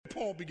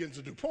Paul begins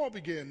to do? Paul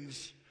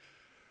begins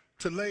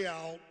to lay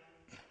out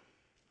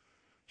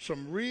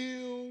some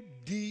real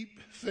deep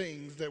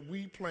things that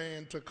we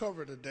plan to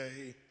cover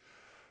today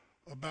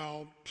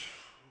about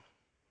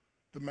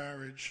the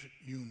marriage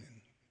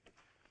union.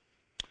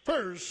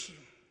 First,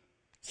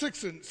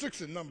 six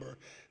in number,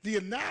 the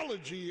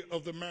analogy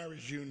of the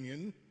marriage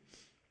union.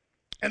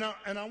 And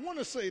I want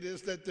to say this,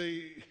 that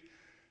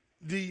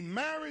the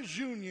marriage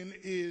union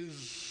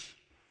is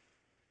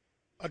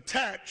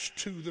attached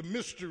to the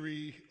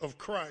mystery of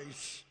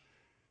Christ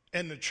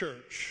and the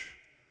church.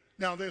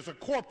 Now, there's a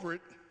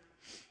corporate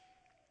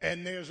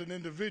and there's an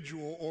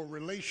individual or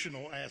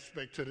relational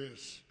aspect to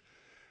this.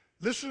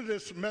 Listen to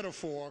this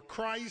metaphor.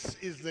 Christ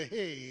is the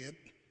head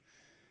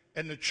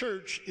and the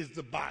church is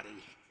the body.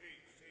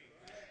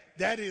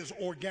 That is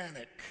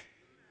organic,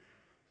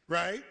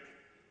 right?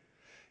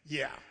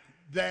 Yeah,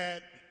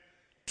 that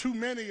too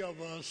many of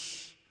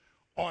us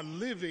are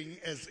living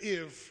as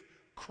if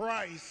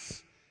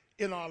Christ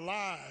in our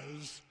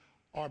lives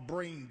are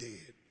brain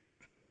dead.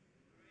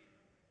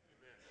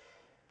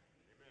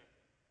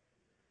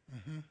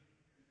 Mm-hmm.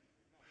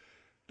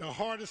 The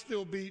heart is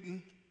still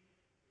beating,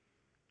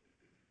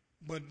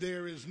 but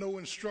there is no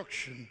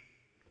instruction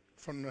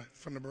from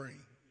the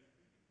brain.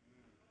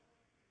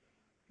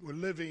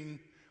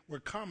 We're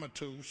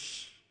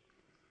comatose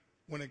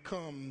when it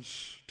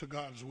comes to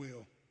God's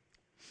will.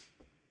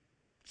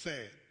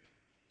 Sad.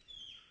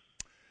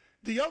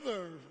 The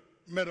other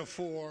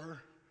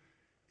metaphor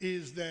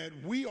is that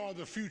we are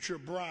the future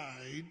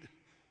bride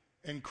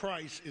and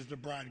Christ is the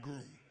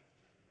bridegroom.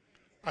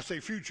 I say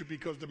future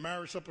because the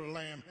marriage supper of the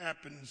Lamb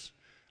happens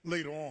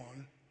later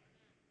on,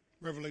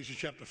 Revelation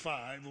chapter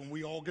 5. When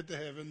we all get to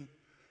heaven,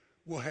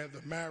 we'll have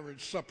the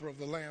marriage supper of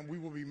the Lamb. We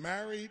will be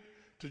married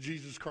to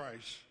Jesus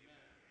Christ,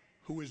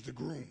 who is the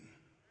groom.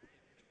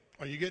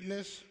 Are you getting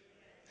this?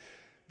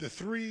 The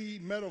three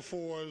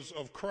metaphors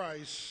of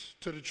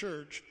Christ to the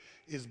church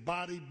is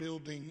body,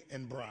 building,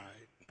 and bride.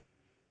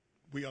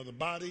 We are the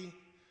body,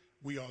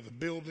 we are the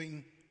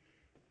building,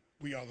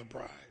 we are the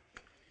bride.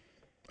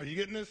 Are you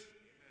getting this?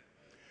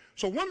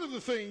 So one of the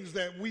things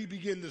that we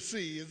begin to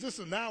see is this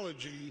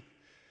analogy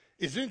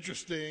is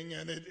interesting,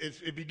 and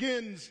it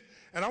begins,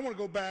 and I want to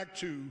go back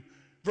to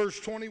verse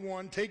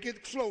 21. Take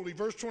it slowly.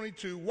 Verse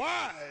 22,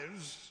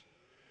 wives,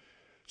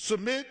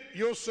 submit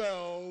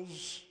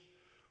yourselves,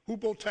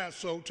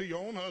 hupotasso, to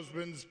your own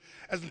husbands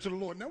as unto the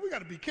Lord. Now we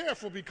got to be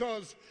careful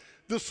because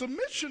the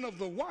submission of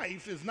the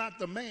wife is not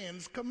the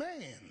man's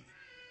command.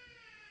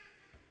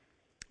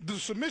 The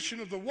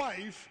submission of the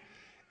wife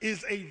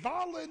is a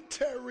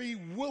voluntary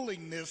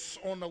willingness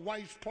on the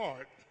wife's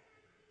part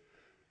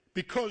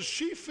because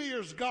she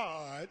fears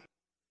God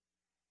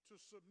to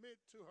submit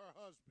to her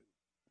husband.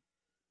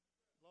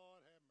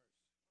 Lord have mercy.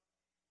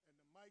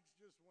 And the mics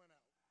just went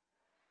out.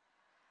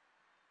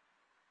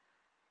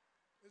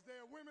 Is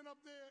there women up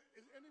there?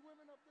 Is any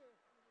women up there?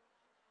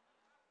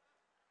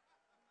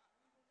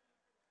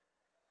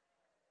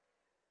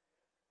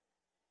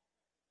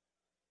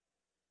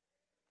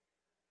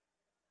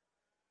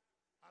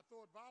 I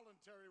thought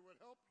voluntary would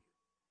help you.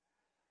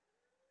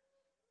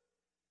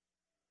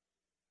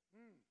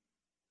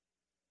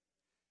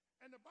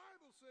 And the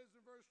Bible says in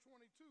verse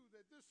 22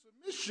 that this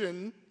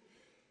submission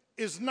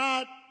is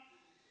not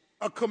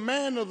a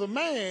command of the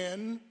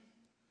man.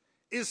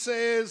 It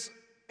says,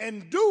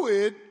 and do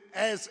it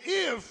as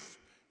if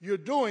you're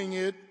doing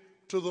it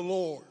to the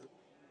Lord.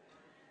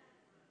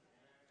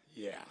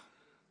 Yeah.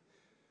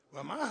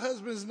 Well, my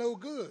husband's no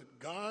good.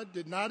 God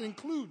did not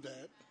include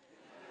that.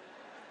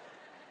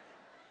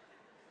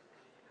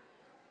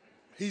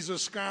 He's a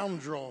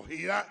scoundrel.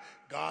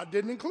 God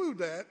didn't include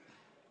that.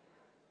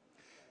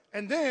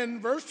 And then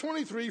verse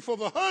 23, for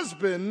the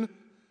husband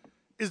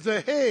is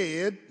the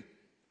head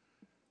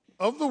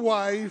of the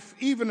wife,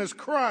 even as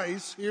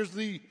Christ, here's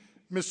the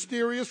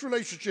mysterious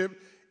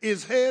relationship,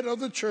 is head of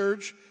the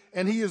church,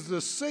 and he is the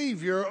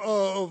Savior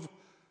of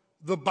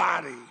the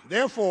body.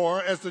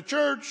 Therefore, as the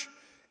church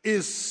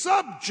is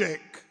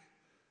subject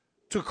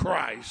to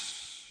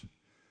Christ,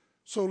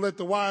 so let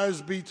the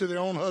wives be to their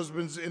own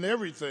husbands in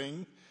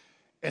everything.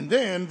 And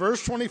then,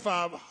 verse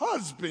 25,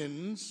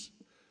 husbands,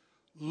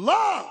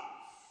 love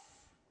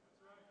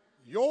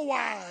your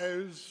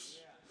wives,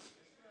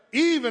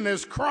 even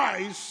as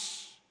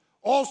Christ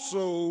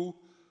also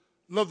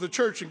loved the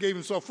church and gave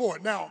himself for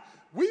it. Now,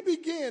 we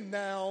begin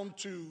now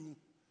to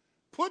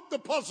put the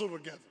puzzle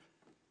together.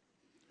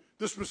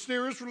 This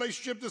mysterious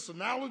relationship, this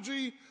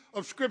analogy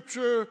of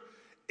Scripture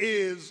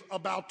is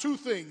about two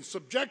things,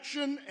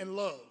 subjection and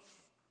love.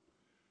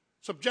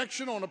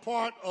 Subjection on the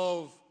part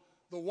of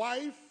the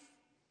wife.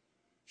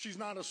 She's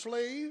not a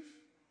slave.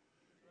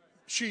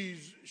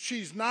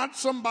 She's not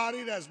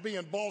somebody that's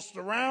being bossed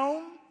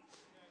around.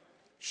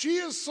 She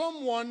is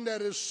someone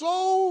that is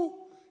so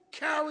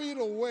carried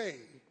away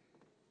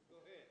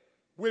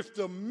with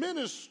the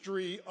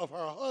ministry of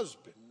her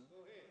husband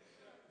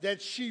that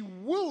she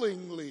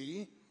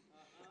willingly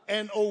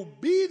and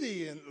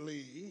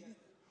obediently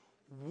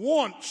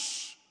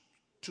wants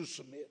to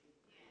submit.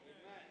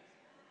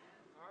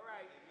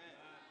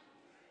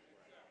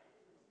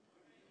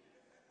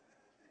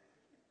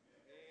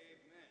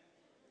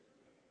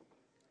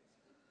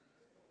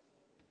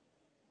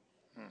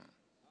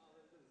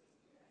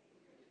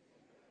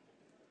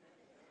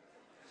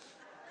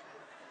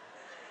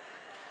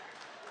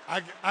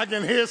 I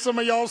can hear some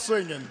of y'all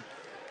singing.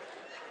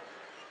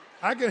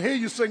 I can hear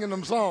you singing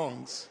them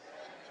songs.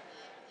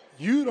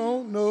 You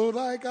don't know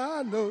like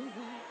I know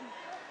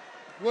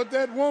what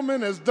that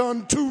woman has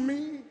done to me.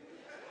 It's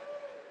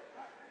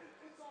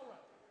all right.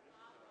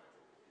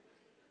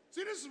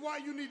 See, this is why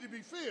you need to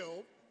be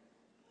filled,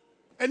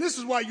 and this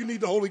is why you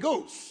need the Holy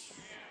Ghost.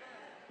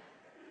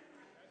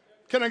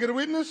 Can I get a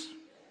witness?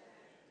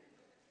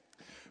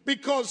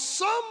 Because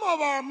some of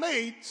our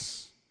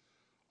mates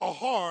are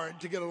hard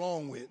to get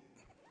along with.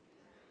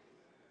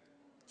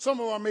 Some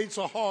of our mates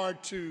are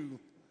hard to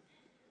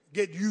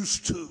get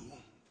used to.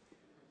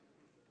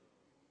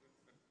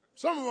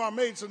 Some of our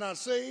mates are not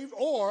saved,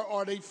 or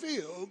are they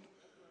filled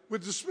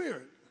with the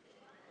Spirit?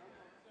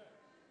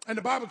 And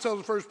the Bible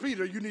tells us, 1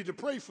 Peter, you need to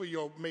pray for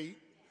your mate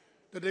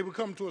that they will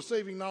come to a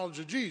saving knowledge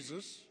of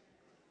Jesus.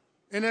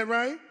 Isn't that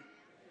right?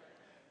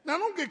 Now,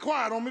 don't get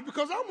quiet on me,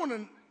 because I want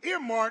to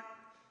earmark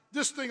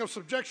this thing of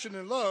subjection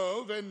and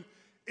love. And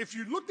if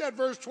you looked at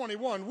verse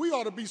 21, we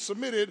ought to be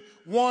submitted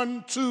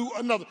one to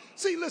another.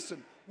 See,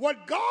 listen,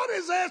 what God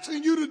is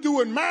asking you to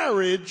do in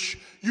marriage,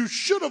 you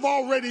should have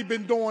already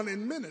been doing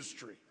in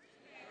ministry.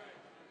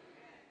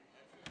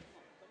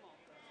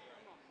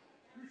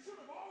 You should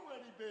have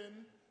already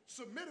been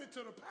submitted to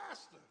the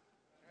pastor.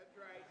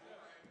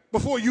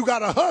 Before you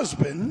got a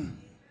husband,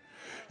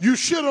 you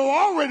should have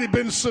already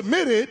been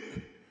submitted,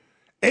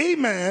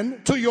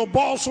 amen, to your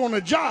boss on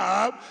a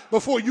job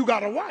before you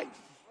got a wife.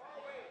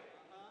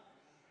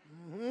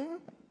 Mm-hmm.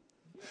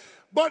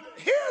 But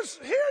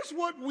here's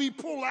what we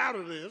pull out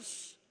of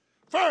this.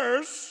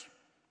 First,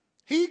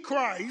 he,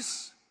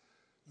 Christ,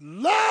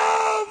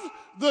 loved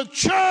the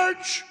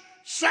church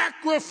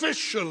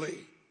sacrificially.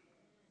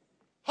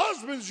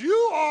 Husbands, you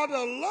are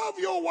to love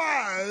your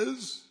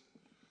wives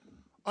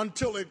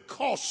until it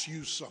costs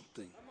you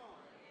something.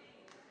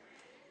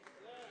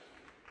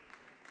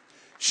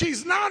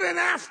 She's not an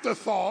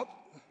afterthought.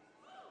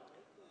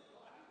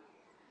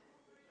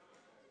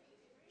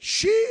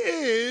 She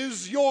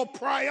is your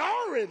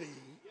priority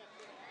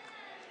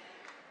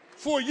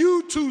for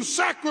you to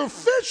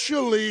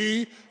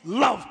sacrificially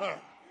love her.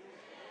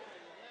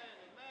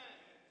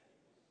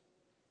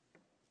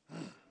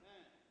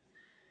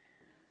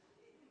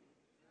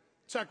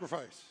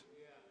 Sacrifice.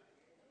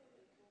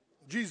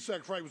 Jesus'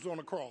 sacrifice was on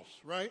the cross,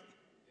 right?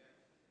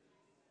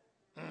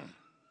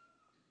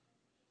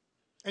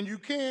 And you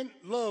can't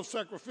love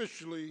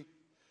sacrificially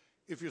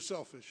if you're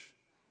selfish.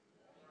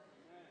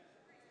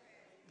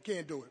 You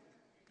can't do it.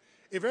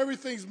 If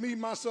everything's me,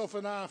 myself,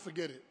 and I,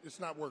 forget it. It's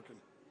not working.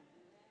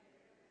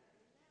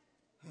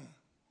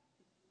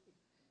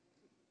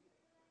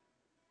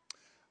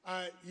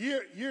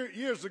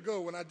 Years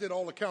ago, when I did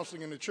all the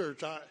counseling in the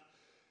church,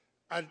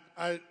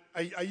 I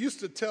used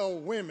to tell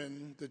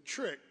women the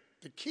trick,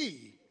 the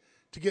key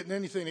to getting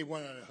anything they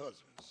want out of their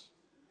husbands.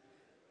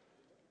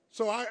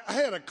 So I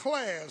had a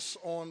class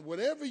on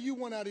whatever you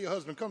want out of your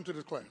husband, come to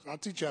this class. I'll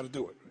teach you how to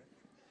do it.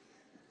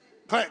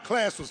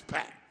 Class was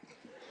packed.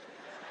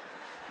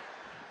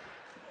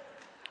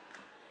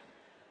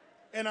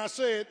 And I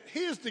said,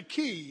 here's the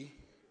key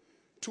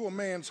to a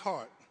man's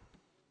heart.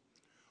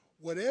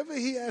 Whatever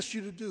he asks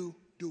you to do,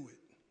 do it.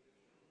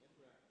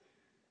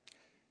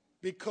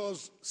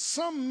 Because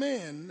some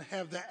men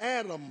have the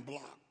Adam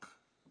block.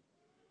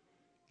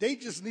 They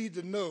just need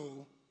to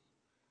know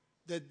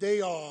that they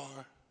are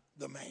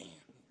the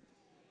man.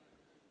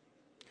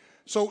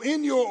 So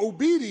in your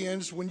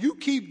obedience, when you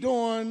keep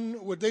doing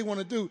what they want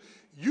to do,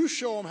 you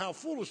show them how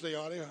foolish they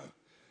are. They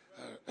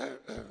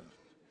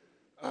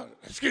are,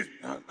 excuse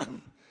me,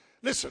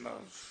 listen,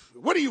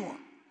 what do you want?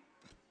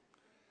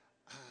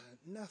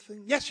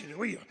 Nothing. Yes, you do.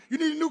 What do you want? You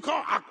need a new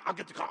car? I'll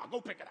get the car.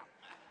 Go pick it up.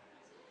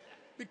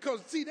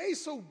 Because, see, they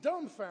so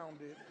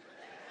dumbfounded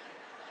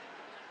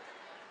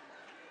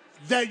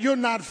that you're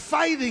not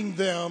fighting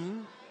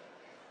them.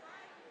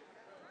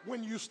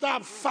 When you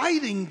stop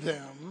fighting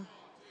them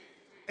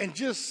and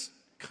just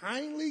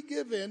kindly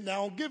give in,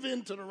 now give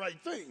in to the right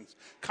things,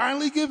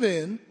 kindly give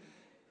in,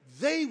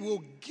 they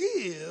will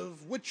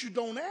give what you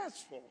don't ask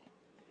for.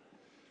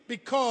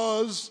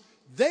 Because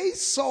they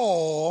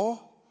saw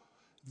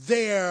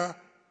their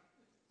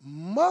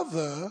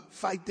mother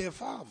fight their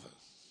fathers.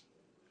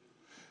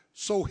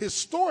 So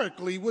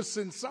historically, what's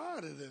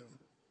inside of them,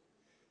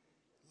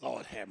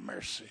 Lord have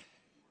mercy,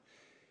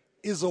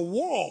 is a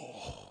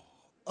wall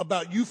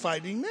about you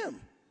fighting them.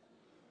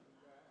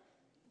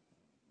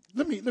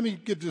 Let me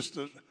get this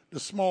the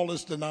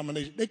smallest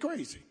denomination. They're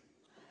crazy.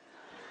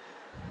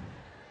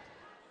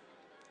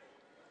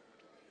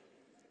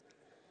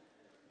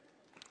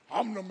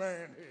 I'm the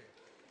man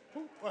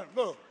here.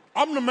 Look,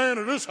 I'm the man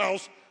of this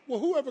house. Well,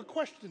 whoever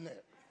questioned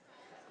that?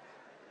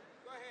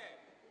 Go ahead.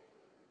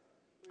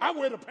 I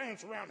wear the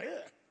pants around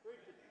here.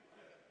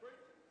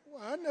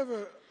 Well,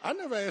 I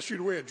never asked you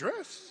to wear a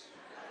dress.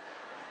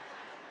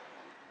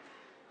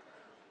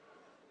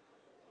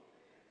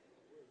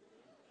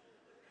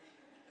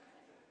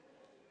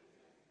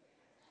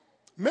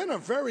 Men are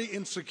very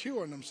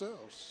insecure in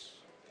themselves.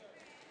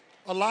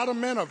 A lot of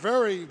men are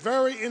very,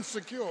 very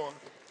insecure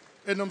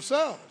in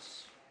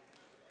themselves.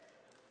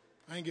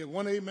 I ain't get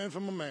one amen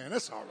from a man.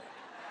 That's all right.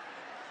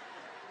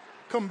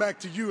 Come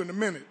back to you in a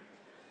minute.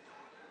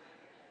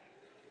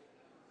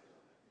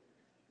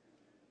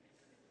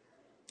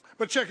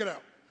 But check it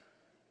out.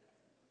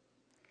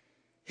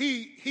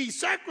 He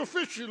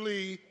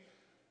sacrificially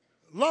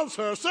loves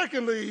her.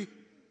 Secondly,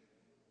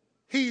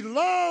 he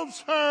loves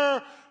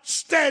her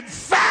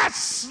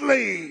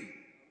steadfastly.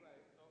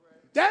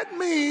 That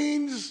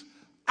means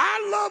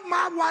I love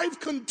my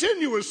wife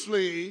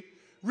continuously,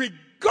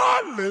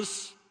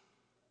 regardless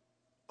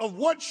of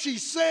what she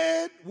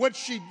said, what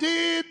she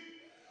did.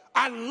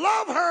 I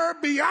love her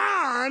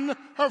beyond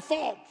her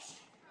faults.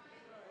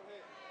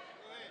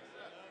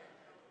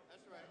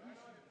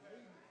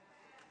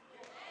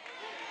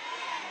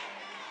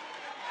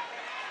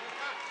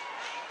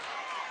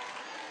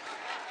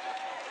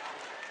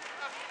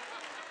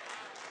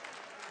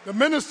 The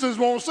ministers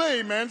won't say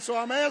amen, so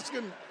I'm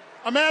asking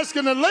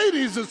the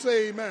ladies to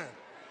say amen.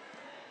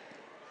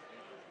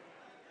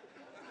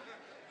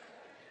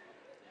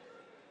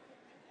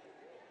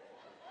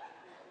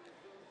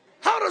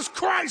 How does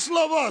Christ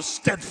love us?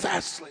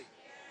 Steadfastly.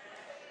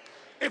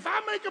 If I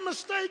make a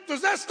mistake,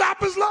 does that stop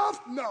his love?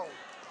 No.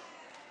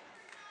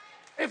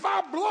 If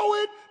I blow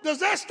it, does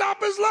that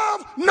stop his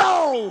love?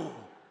 No.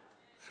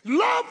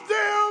 Love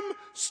them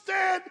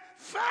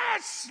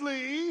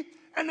steadfastly.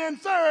 And then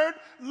third,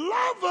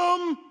 love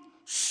them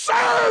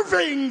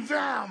serving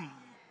them.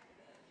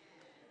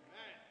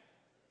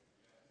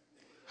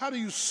 How do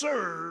you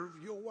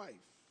serve your wife?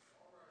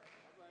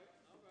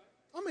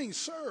 I mean,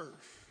 serve.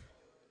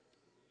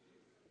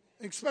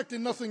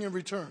 Expecting nothing in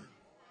return.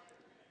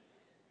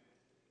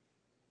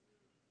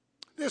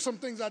 There's some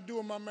things I do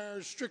in my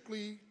marriage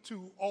strictly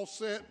to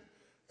offset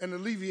and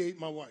alleviate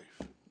my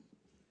wife.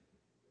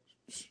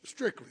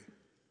 Strictly.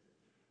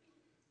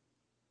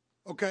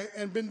 Okay,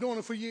 and been doing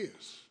it for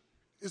years.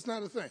 It's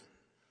not a thing.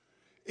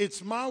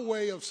 It's my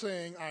way of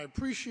saying I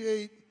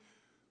appreciate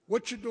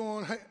what you're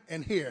doing,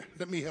 and here,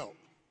 let me help.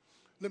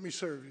 Let me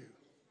serve you.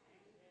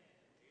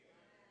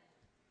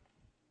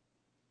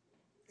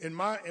 In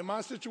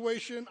my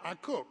situation, I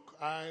cook.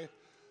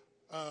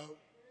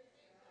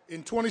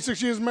 In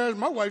 26 years of marriage,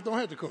 my wife don't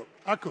have to cook.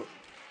 I cook.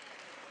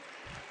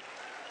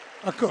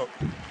 I cook.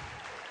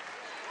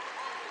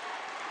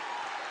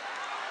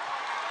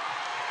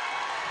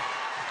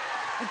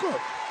 I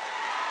cook.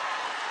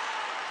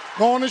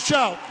 Go on and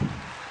shout.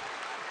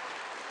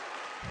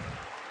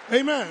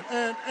 Amen.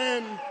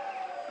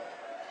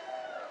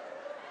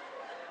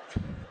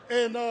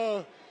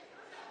 And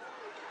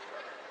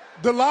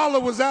Delilah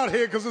was out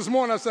here because this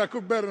morning I said I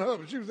cook better than her,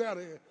 but she was out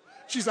here.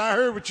 She said, I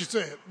heard what you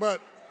said. But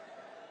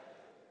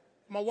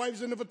my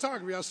wife's into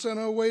photography. I sent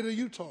her away to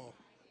Utah.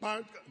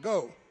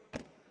 Go.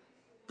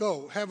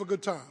 Have a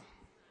good time.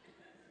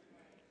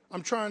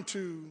 I'm trying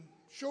to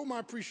show my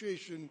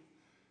appreciation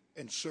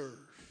and serve.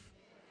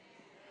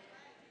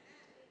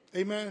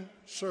 Amen?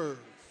 Serve.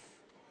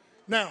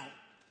 Now,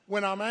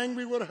 when I'm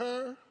angry with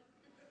her,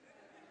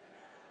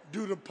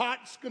 do the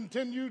pots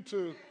continue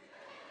to...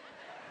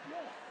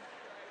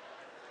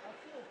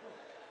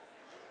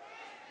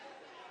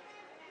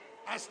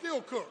 I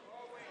still cook.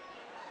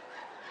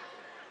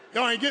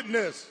 Y'all ain't getting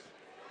this.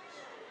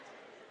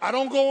 I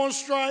don't go on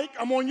strike.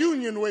 I'm on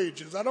union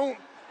wages. I don't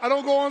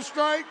go on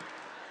strike.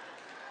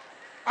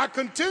 I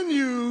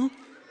continue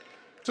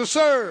to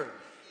serve.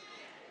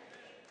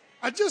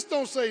 I just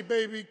don't say,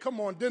 baby,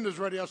 come on, dinner's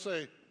ready. I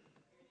say,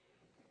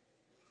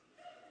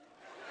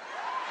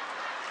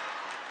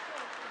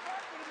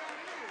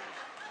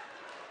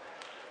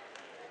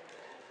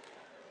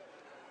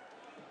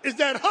 is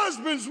that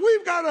husbands,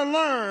 we've got to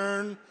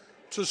learn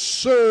to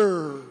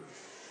serve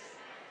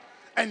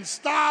and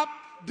stop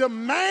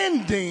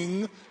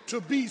demanding to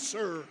be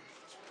served.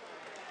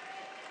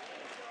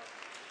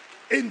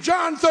 In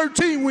John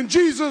 13, when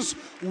Jesus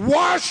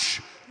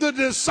washed the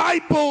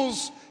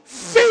disciples'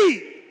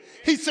 feet,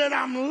 he said,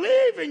 I'm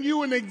leaving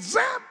you an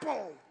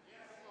example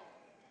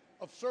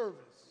of service.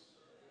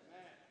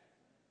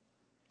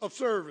 Of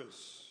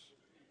service.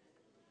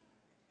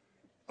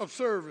 Of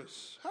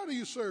service. How do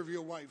you serve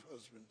your wife,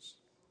 husbands?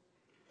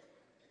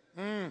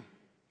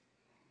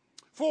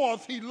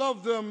 Fourth, he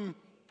loved them,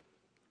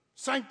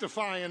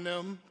 sanctifying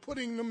them,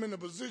 putting them in a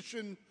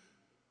position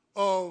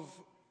of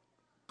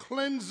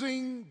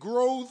cleansing,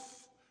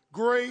 growth,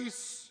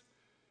 grace,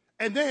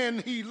 and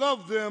then he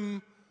loved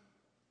them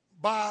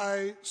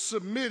by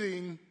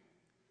submitting,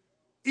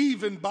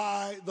 even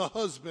by the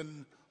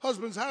husband.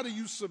 Husbands, how do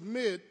you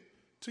submit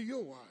to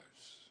your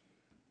wives?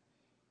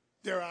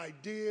 Their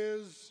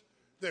ideas,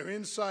 their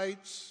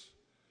insights.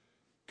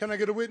 Can I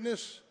get a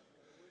witness?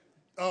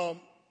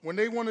 When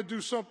they want to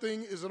do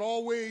something, is it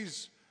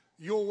always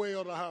your way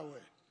or the highway?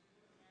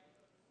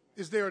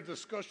 Is there a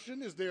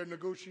discussion? Is there a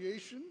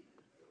negotiation?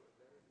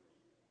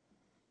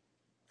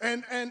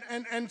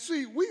 And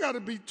see, we got to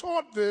be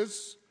taught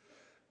this,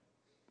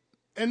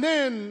 and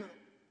then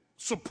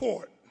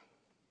support.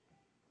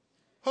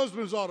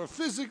 Husbands ought to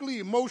physically,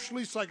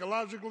 emotionally,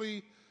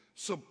 psychologically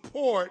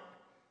support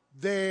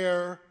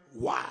their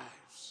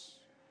wives.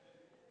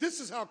 This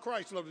is how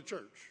Christ loved the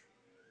church.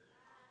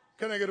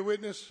 Can I get a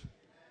witness?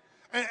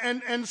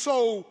 And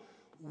so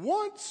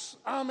once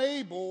I'm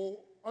able,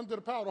 under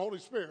the power of the Holy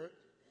Spirit,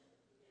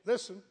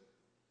 listen,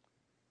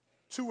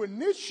 to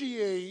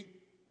initiate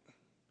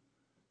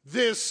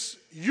this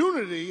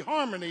unity,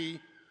 harmony,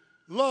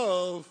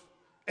 love,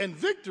 and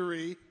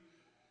victory,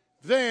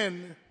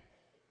 then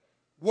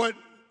what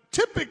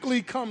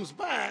typically comes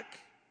back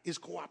is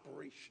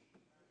cooperation.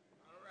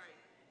 All right.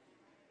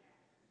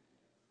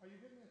 Are you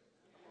getting it?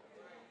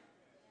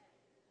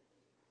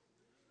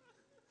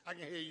 I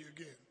can hear you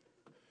again.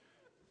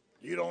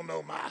 You don't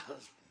know my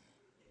husband.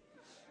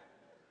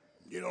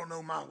 You don't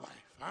know my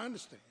wife. I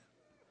understand.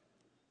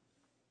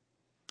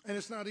 And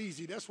it's not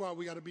easy. That's why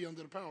we got to be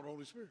under the power of the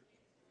Holy Spirit.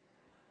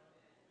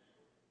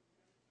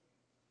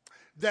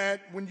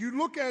 That when you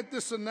look at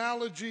this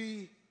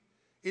analogy,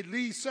 it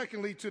leads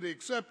secondly to the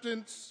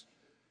acceptance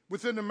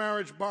within the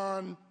marriage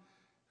bond.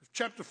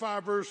 Chapter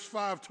 5, verse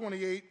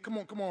 528. Come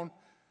on.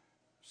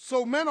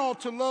 So men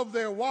ought to love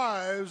their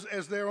wives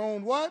as their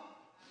own what?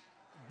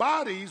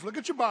 Bodies. Look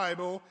at your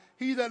Bible.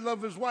 He that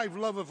loveth his wife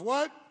loveth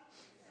what?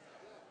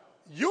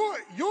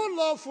 Your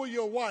love for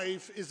your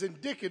wife is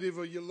indicative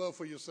of your love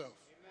for yourself.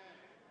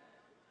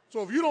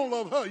 So if you don't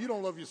love her, you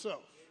don't love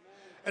yourself.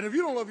 And if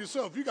you don't love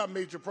yourself, you got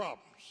major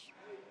problems.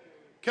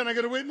 Can I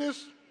get a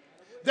witness?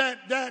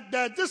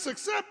 That this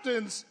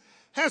acceptance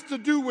has to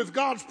do with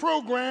God's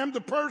program,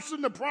 the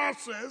person, the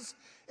process.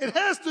 It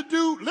has to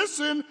do,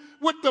 listen,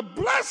 with the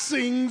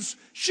blessings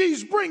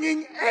she's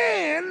bringing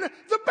and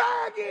the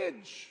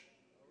baggage.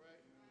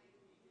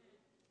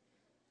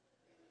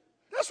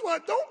 That's why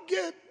don't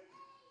get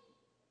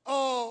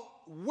a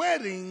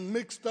wedding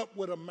mixed up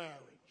with a marriage.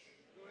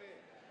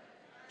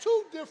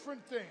 Two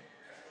different things.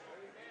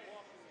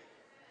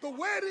 The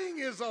wedding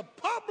is a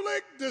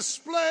public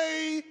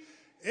display.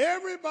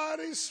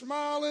 Everybody's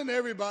smiling.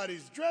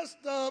 Everybody's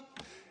dressed up.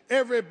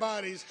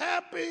 Everybody's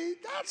happy.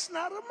 That's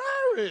not a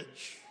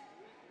marriage.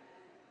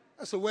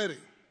 That's a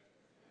wedding.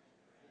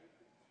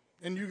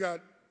 And you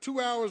got 2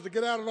 hours to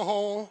get out of the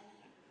hall,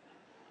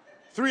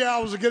 3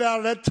 hours to get out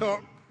of that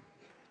tuck.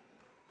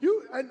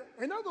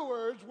 In other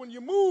words, when you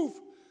move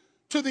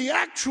to the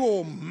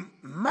actual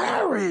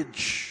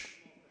marriage,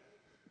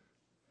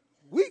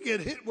 we get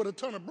hit with a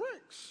ton of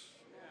bricks.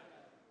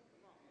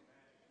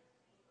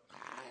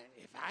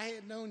 If I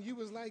had known you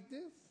was like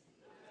this.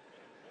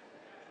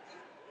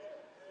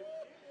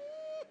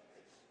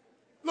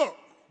 Look,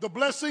 the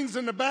blessings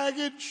and the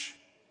baggage.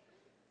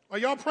 Are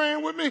y'all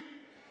praying with me?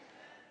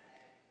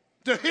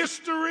 The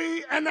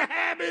history and the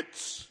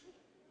habits.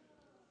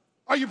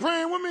 Are you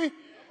praying with me?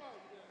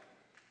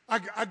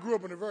 I grew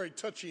up in a very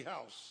touchy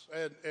house.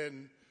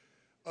 And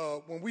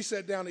when we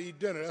sat down to eat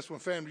dinner, that's when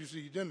families used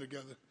to eat dinner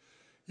together.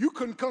 You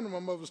couldn't come to my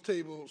mother's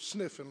table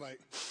sniffing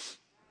like.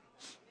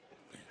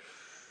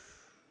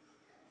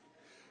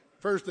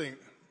 First thing,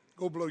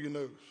 go blow your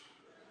nose.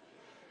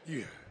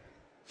 Yeah.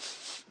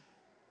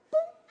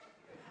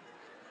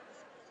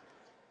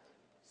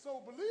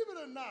 So believe it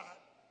or not,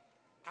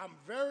 I'm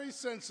very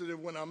sensitive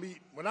when I'm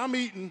eating. When I'm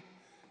eating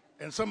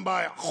and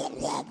somebody I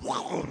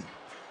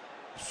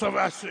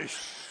say,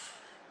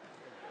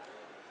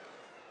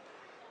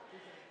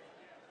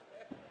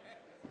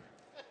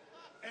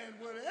 and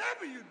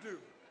whatever you do,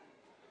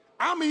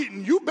 I'm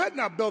eating, you better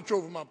not belch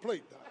over my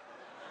plate, Doc.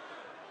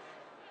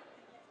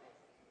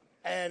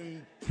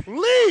 And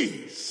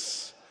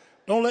please,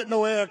 don't let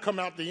no air come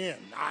out the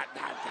end. I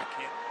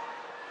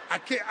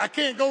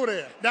can't go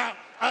there. Now,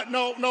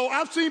 no,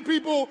 I've seen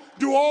people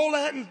do all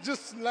that and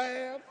just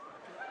laugh.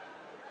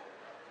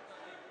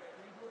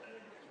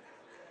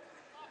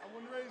 I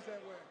wasn't raised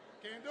that way.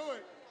 Can't do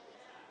it.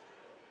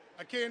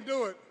 I can't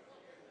do it.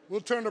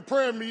 We'll turn a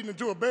prayer meeting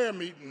into a bear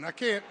meeting.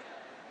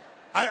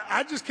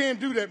 I just can't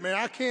do that, man.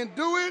 I can't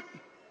do it.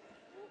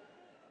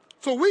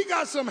 So we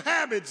got some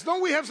habits.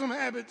 Don't we have some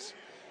habits?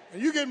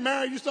 And you get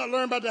married, you start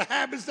learning about the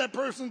habits that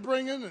person's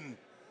bringing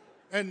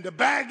and the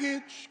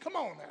baggage. Come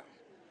on now.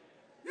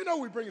 You know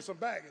we're bringing some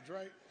baggage,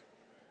 right?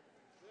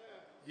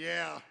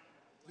 Yeah.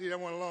 Leave that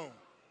one alone.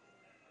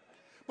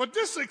 But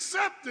this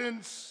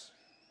acceptance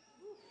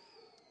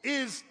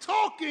is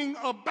talking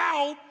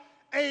about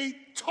a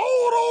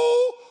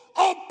total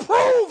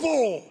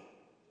approval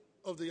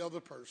of the other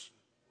person.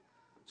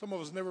 Some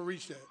of us never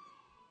reach that.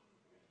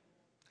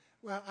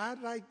 Well, I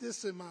like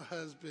this in my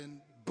husband,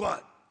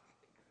 but.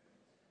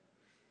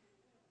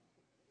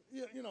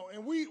 You know,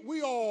 and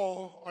we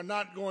all are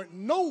not going,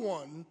 no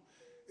one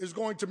is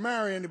going to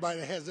marry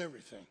anybody that has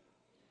everything.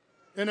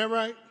 Isn't that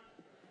right?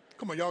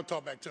 Come on, y'all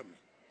talk back to me.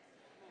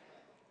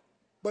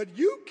 But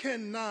you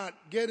cannot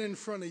get in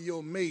front of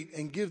your mate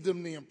and give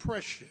them the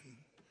impression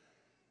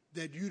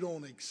that you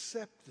don't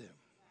accept them.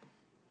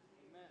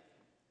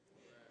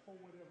 For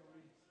whatever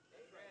reason.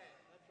 That's right.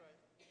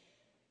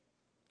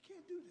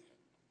 Can't do that.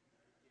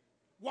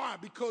 Why?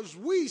 Because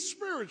we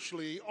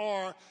spiritually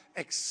are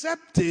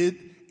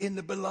accepted in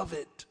the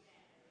beloved.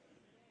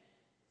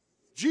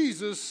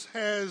 Jesus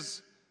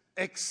has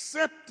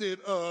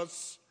accepted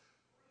us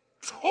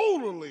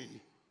totally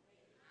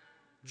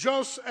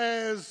just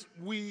as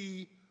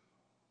we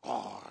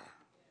are.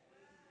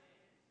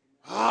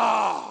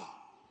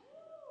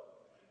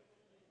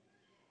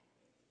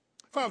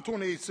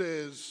 5:28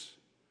 says,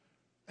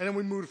 and then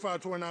we move to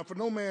 5:29, for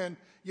no man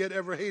yet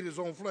ever hated his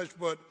own flesh,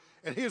 but,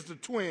 and here's the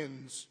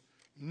twins,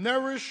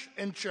 nourish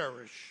and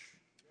cherish.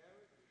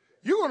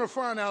 You're going to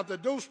find out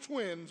that those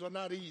twins are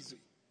not easy.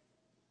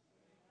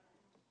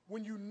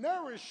 When you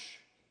nourish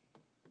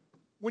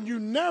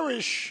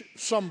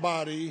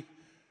somebody,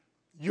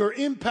 you're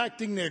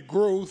impacting their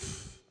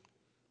growth.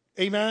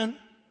 Amen?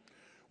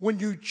 When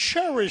you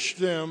cherish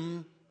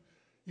them,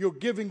 you're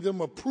giving them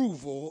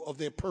approval of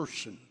their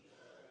person.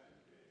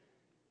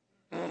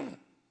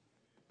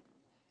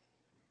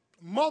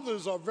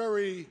 Mothers are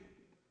very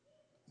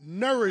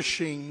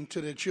nourishing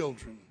to their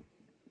children.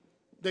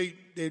 They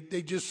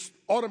just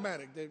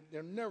automatic.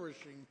 They're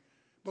nourishing,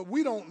 but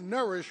we don't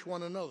nourish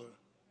one another.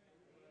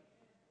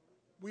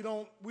 We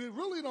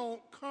really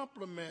don't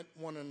compliment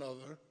one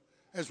another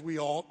as we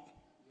ought.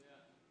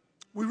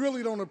 We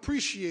really don't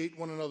appreciate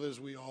one another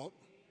as we ought.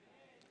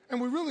 And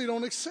we really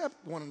don't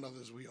accept one another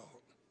as we ought.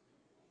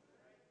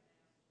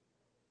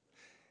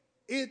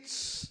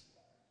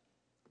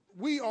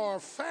 We are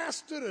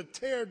faster to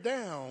tear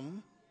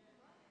down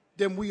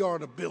than we are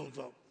to build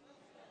up.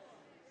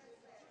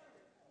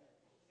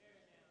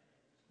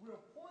 We'll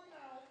point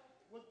out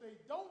what they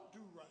don't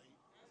do right,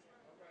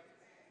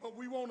 but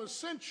we won't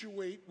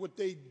accentuate what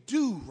they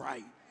do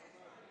right.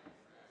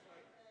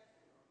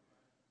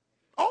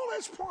 All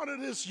that's part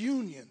of this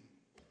union.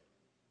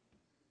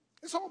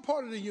 It's all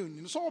part of the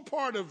union. It's all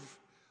part of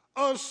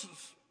us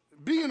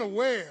being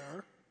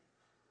aware,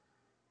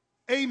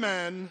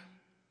 amen,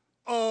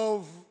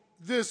 of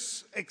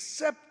this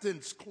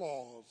acceptance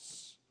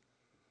clause.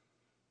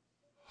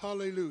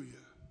 Hallelujah.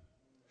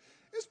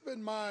 It's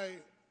been my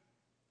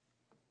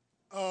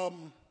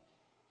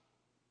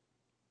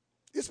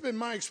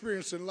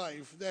experience in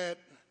life that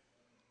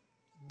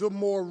the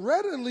more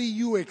readily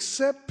you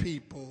accept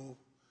people,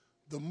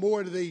 the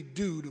more they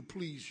do to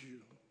please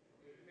you.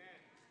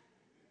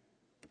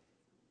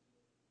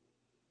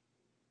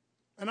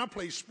 And I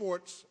played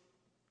sports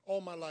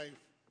all my life.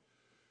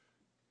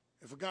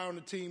 If a guy on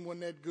the team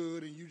wasn't that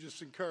good and you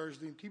just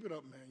encouraged him, keep it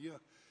up, man. Yeah,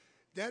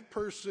 that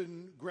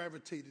person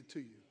gravitated to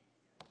you.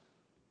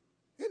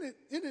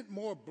 Isn't it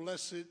more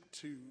blessed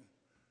to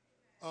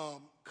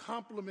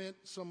compliment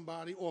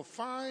somebody or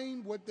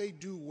find what they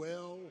do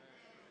well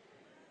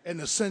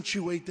and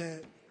accentuate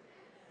that?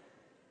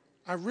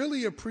 I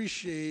really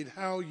appreciate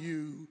how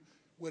you,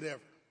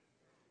 whatever.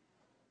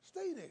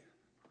 Stay there.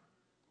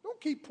 Don't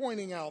keep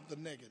pointing out the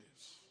negatives.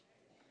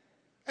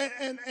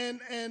 And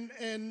in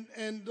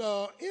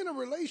a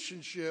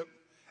relationship,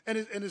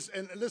 and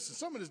listen,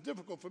 some of it is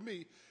difficult for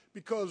me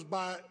because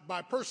by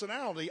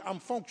personality, I'm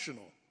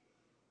functional,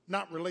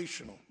 not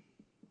relational.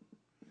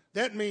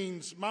 That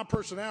means my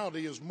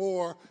personality is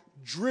more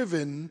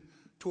driven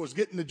towards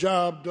getting the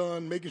job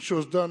done, making sure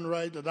it's done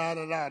right,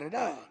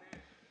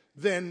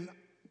 than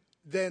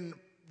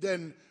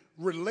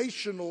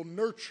relational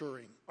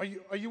nurturing. Are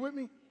you with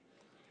me?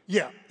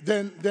 Yeah.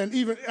 Then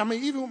even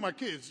with my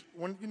kids,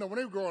 when they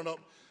were growing up,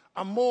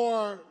 I'm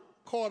more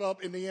caught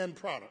up in the end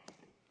product.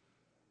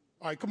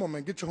 All right, come on,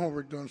 man, get your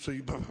homework done so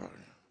you.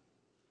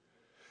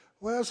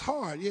 Well, it's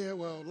hard. Yeah,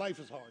 well, life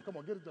is hard. Come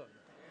on, get it done.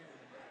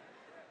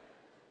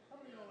 How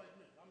many of y'all like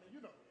me?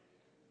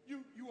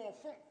 You are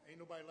ain't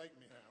nobody like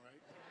me now,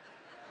 right?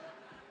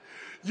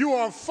 You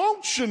are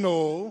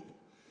functional,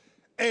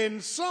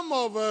 and some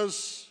of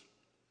us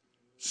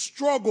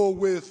struggle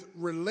with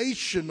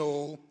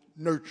relational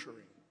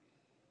nurturing.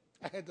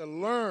 I had to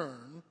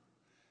learn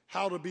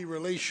how to be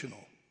relational.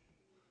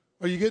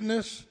 Are you getting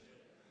this?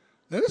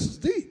 Now this is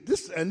deep.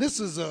 This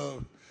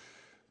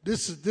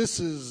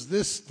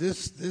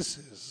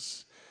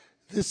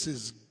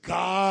is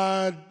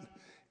God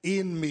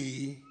in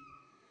me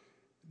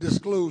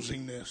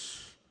disclosing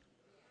this.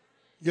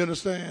 You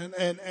understand?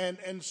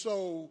 And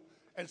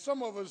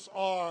some of us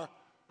are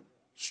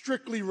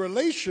strictly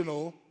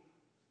relational,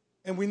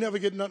 and we never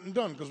get nothing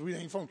done because we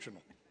ain't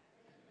functional.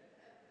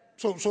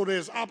 So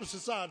there's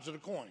opposite sides of the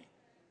coin.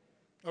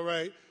 All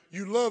right?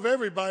 You love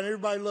everybody,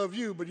 everybody love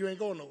you, but you ain't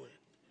going nowhere.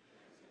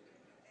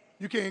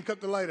 You can't cut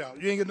the light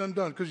out. You ain't get nothing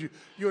done because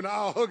you're in the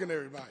aisle hugging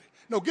everybody.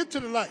 No, get to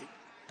the light.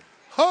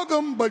 Hug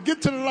them, but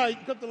get to the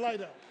light, cut the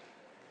light out.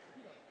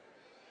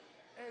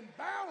 And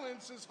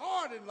balance is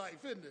hard in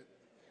life, isn't it?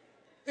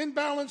 Isn't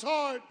balance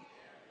hard?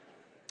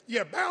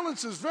 Yeah,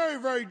 balance is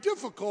very, very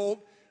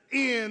difficult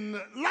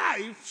in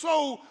life.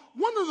 So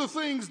one of the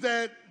things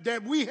that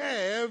we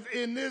have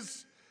in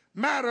this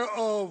matter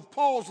of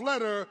Paul's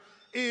letter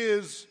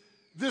is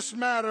this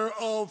matter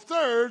of,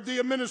 third, the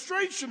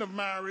administration of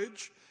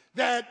marriage,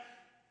 that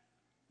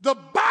the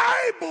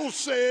Bible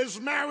says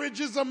marriage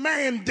is a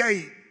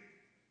mandate.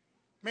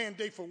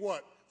 Mandate for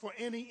what? For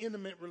any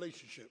intimate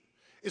relationship.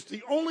 It's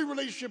the only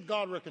relationship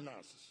God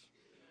recognizes.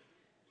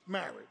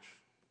 Marriage.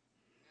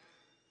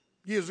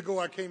 Years ago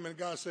I came in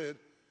and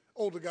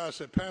older guy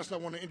said, Pastor, I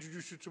want to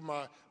introduce you to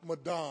my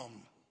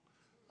madame.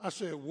 I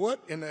said, what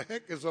in the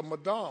heck is a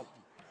madame?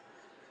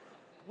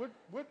 What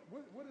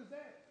is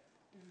that?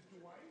 Is it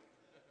your wife?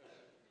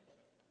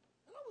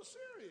 And I was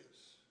serious.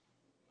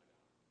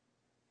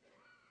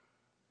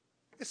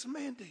 It's a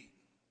mandate.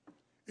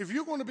 If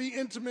you're going to be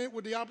intimate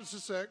with the opposite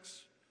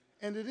sex,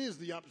 and it is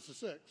the opposite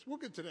sex, we'll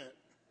get to that.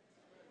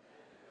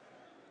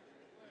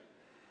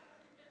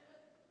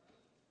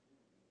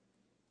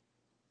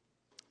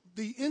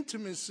 The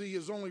intimacy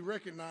is only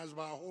recognized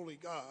by a holy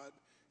God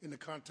in the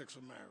context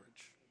of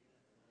marriage.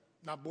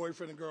 Not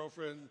boyfriend and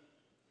girlfriend,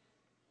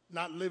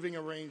 not living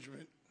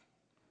arrangement,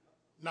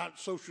 not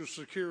Social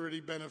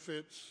Security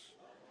benefits.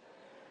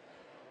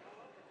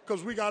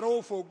 Because we got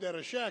old folk that are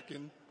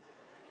shacking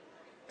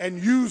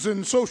and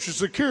using Social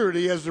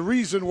Security as the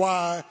reason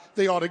why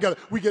they are together.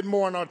 We get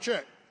more on our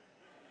check.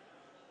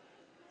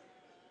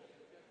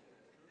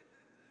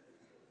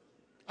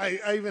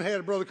 I even had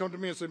a brother come to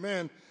me and say,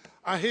 man,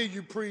 I hear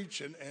you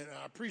preach and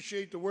I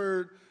appreciate the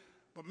word,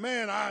 but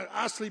man,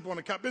 I sleep on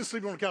the couch. Been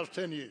sleeping on the couch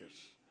 10 years.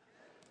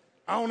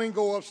 I don't even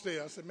go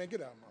upstairs. I said, man,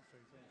 get out of my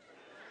face.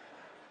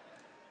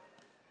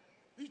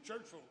 These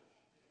church folk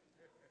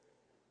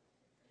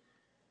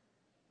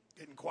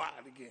getting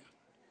quiet again.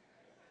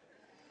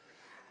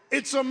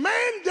 It's a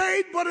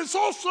mandate, but it's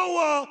also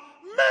a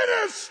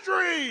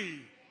ministry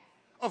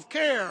of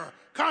care,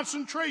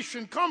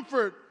 concentration,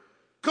 comfort,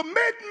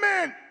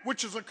 commitment,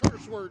 which is a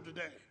curse word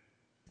today.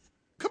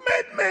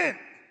 Commitment.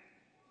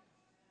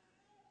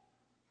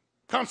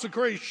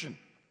 Consecration.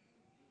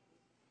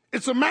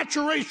 It's a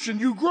maturation.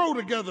 You grow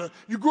together.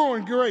 You grow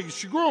in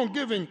grace. You grow in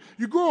giving.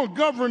 You grow in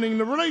governing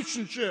the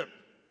relationship.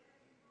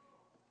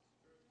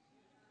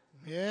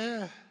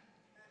 Yeah.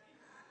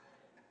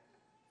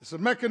 It's a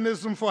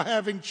mechanism for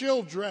having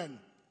children.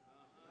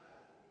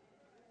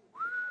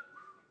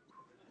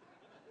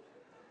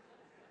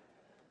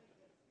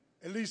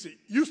 At least it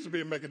used to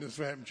be a mechanism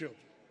for having children.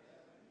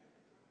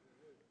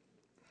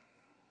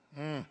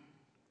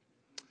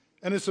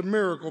 And it's a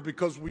miracle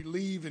because we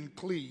leave and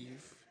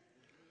cleave,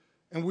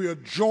 and we are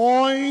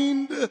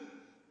joined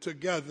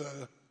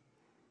together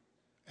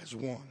as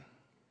one.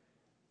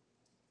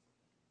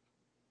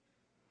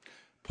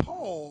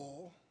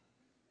 Paul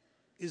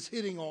is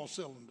hitting all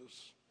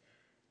cylinders.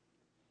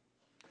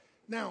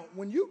 Now,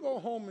 when you go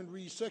home and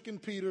read 2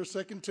 Peter,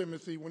 2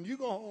 Timothy, when you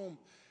go home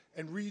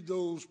and read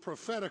those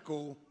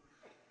prophetical,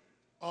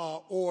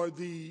 or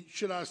the,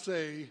 should I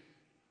say,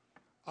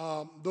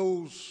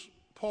 those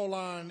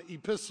Pauline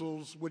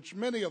epistles, which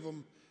many of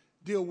them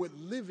deal with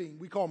living,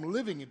 we call them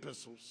living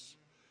epistles,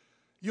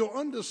 you'll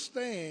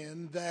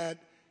understand that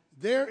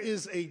there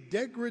is a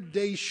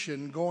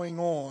degradation going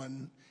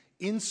on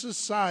in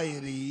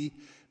society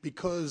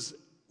because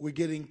we're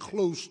getting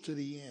close to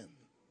the end.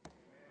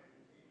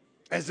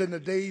 As in the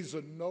days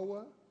of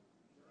Noah,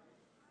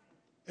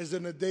 as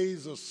in the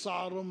days of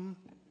Sodom,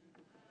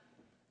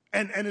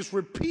 and it's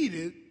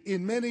repeated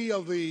in many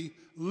of the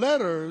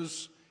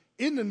letters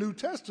in the New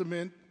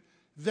Testament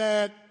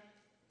that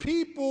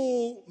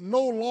people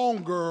no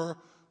longer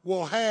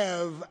will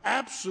have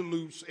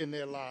absolutes in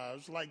their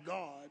lives like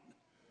God.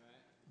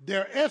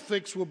 Their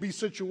ethics will be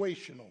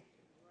situational.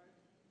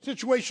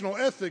 Situational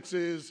ethics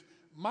is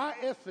my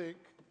ethic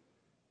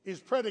is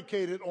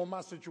predicated on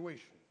my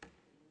situation.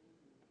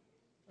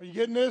 Are you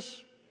getting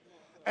this?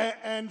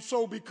 And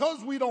so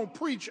because we don't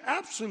preach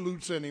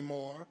absolutes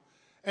anymore,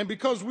 and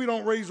because we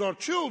don't raise our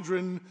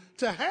children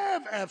to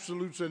have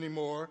absolutes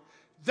anymore,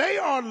 they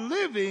are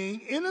living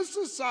in a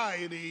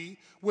society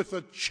with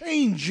a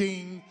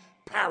changing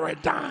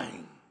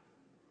paradigm.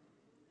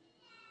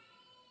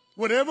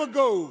 Whatever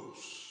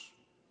goes.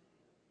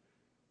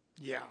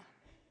 Yeah.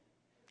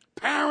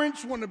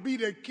 Parents want to be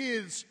their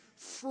kids'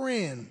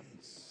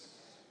 friends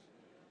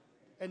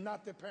and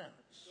not their parents.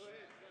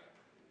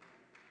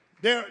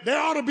 There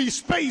ought to be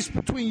space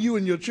between you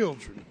and your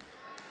children.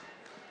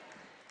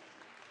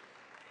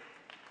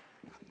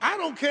 I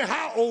don't care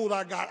how old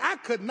I got. I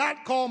could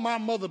not call my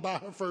mother by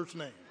her first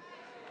name.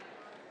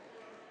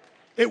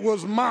 It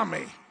was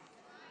mommy.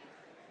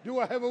 Do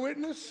I have a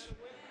witness?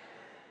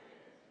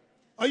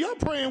 Are y'all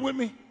praying with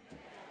me?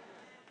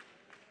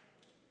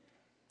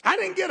 I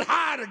didn't get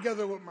high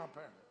together with my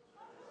parents.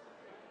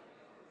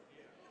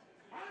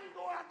 I didn't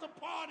go out to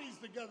parties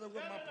together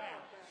with my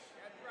parents.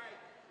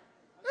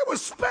 There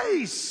was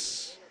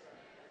space.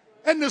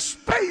 And the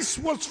space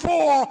was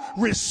for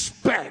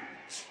respect.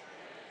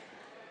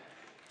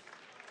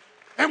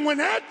 And when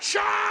that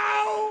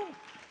child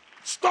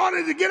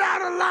started to get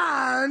out of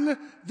line,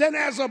 then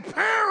as a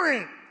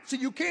parent, see,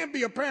 you can't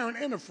be a parent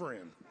and a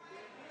friend.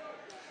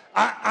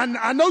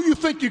 I know you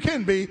think you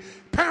can be.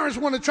 Parents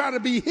want to try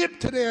to be hip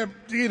to their,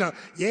 but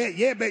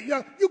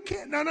you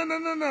can't.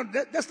 No.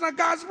 That's not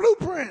God's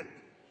blueprint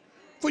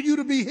for you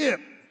to be hip.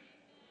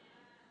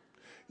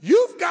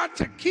 You've got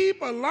to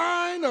keep a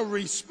line of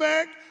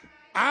respect.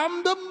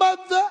 I'm the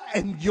mother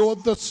and you're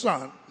the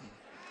son.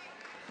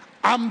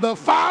 I'm the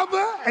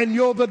father and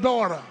you're the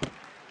daughter.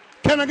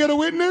 Can I get a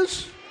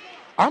witness?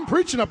 I'm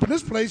preaching up in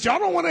this place. Y'all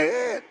don't want to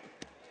hear it.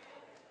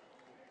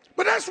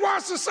 But that's why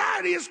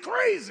society is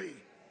crazy.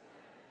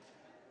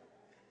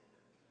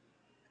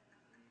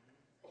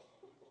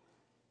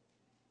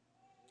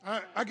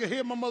 I can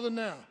hear my mother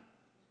now.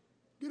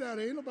 Get out of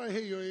here. Ain't nobody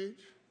here your age.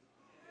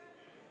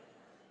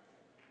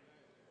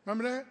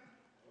 Remember that?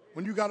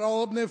 when you got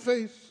all up in their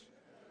face?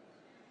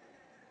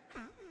 A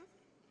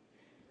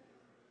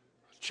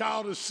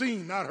child is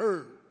seen, not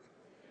heard.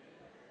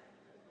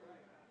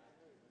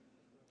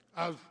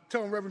 I was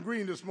telling Reverend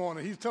Green this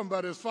morning, he's talking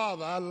about his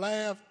father. I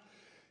laughed.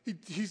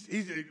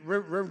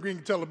 Reverend Green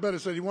can tell it better.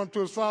 Said he went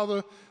to his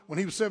father when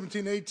he was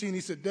 17, 18.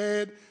 He said,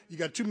 Dad, you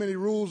got too many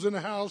rules in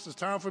the house. It's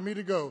time for me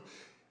to go.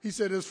 He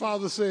said his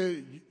father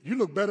said, you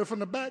look better from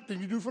the back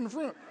than you do from the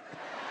front.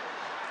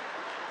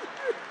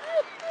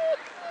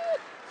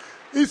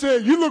 He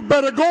said, you look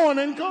better going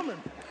than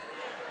coming.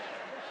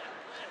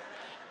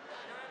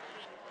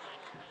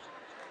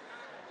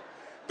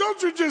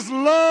 Don't you just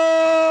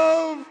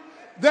love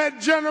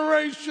that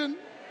generation?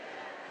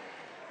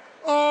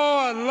 Oh,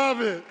 I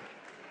love it.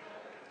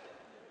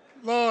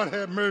 Lord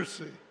have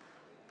mercy.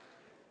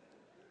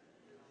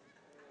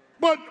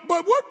 But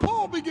what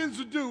Paul begins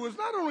to do is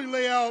not only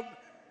lay out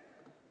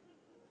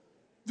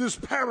this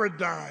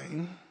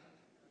paradigm,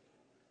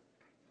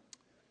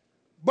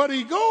 but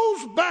he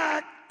goes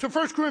back to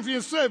 1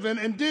 Corinthians 7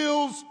 and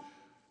deals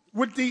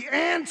with the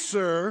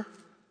answer,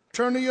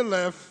 turn to your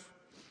left,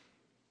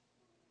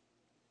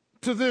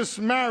 to this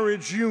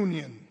marriage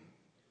union.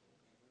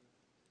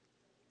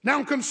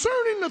 Now,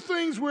 concerning the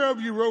things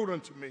whereof you wrote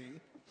unto me,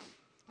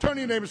 turn to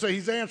your neighbor and say,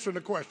 he's answering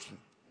the question.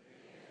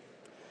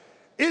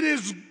 It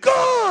is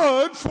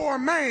good for a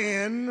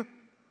man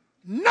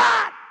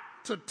not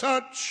to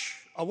touch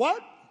a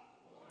what?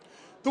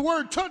 The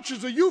word touch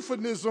is a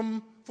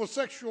euphemism for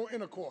sexual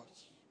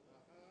intercourse.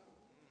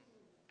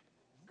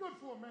 Good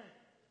for a man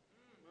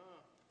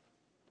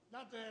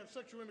not to have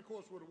sexual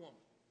intercourse with a woman.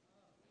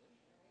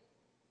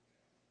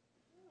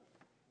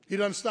 He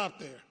doesn't stop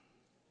there.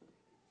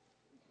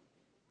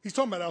 He's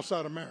talking about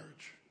outside of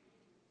marriage.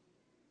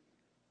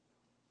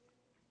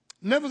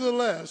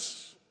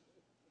 Nevertheless,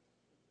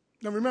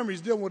 now remember, he's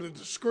dealing with a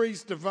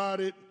disgraced,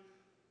 divided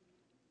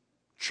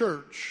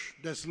church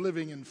that's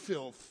living in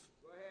filth.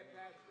 Go ahead,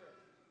 Pastor.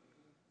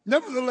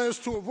 Nevertheless,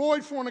 to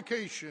avoid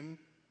fornication,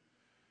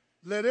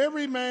 let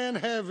every man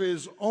have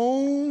his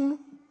own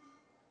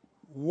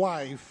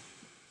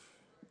wife.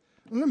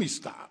 Let me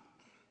stop.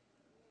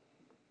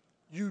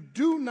 You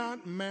do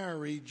not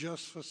marry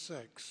just for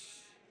sex.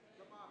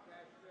 Come on,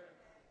 Pastor.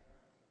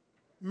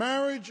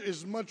 Marriage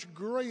is much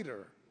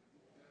greater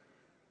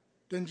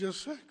than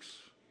just sex.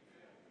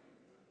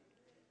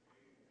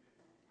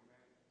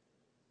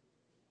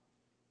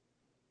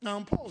 Now,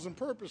 I'm pausing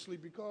purposely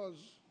because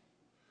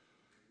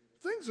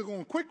things are going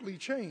to quickly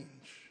change.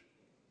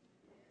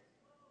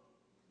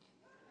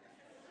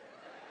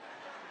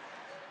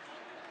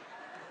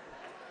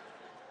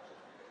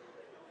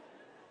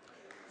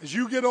 As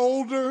you get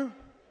older,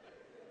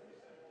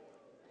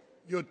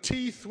 your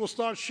teeth will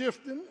start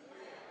shifting.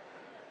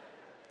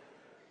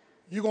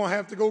 You're going to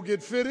have to go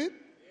get fitted.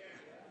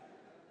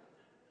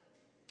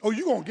 Oh,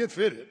 you're going to get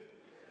fitted.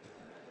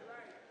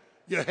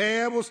 Your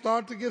hair will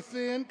start to get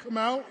thin, come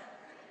out.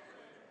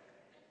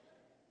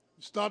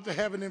 You start to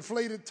have an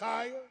inflated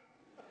tire.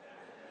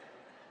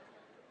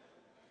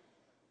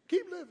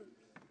 Keep living.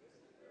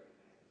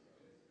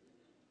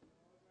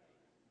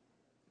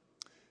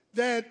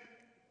 That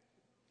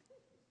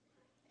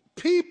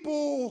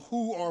people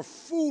who are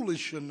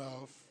foolish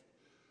enough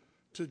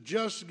to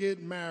just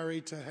get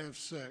married to have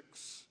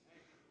sex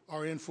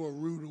are in for a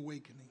rude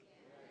awakening.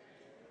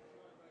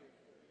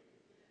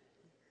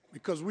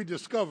 Because we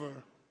discover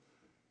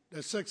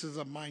that sex is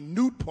a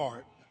minute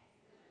part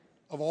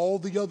of all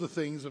the other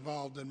things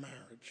involved in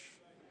marriage.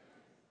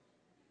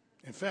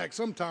 In fact,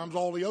 sometimes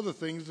all the other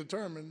things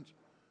determine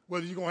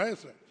whether you're going to have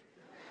sex.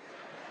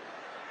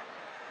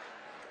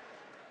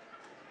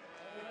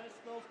 All that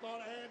stuff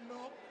start adding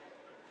up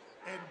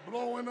and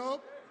blowing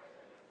up.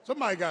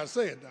 Somebody got to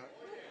say it, Doc.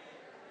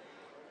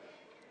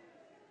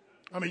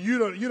 I mean,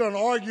 you done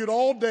argued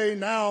all day.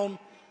 Now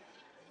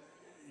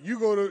you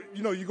go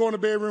in the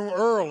bedroom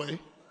early,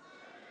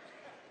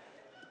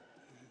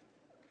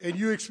 and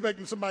you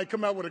expecting somebody to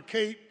come out with a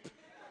cape,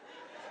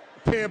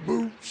 a pair of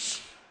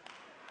boots.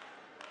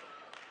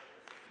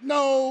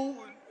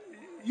 No,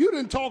 you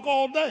didn't talk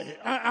all day.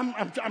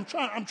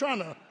 I'm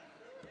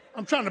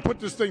trying to put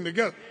this thing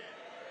together.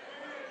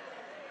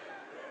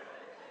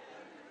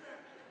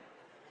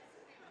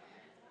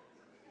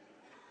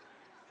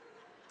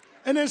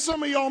 And then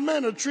some of y'all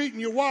men are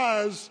treating your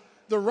wives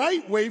the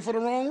right way for the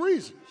wrong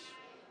reasons.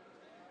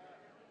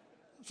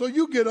 So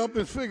you get up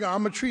and figure,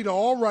 I'm going to treat her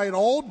all right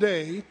all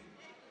day.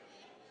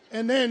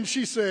 And then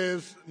she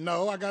says,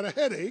 no, I got a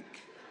headache.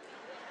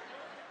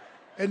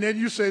 And then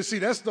you say, see,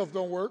 that stuff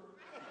don't work.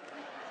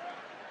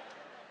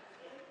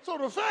 So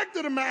the fact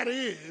of the matter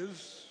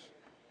is,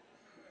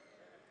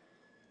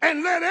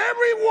 and let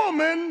every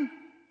woman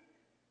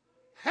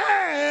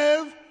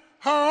have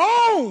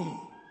her own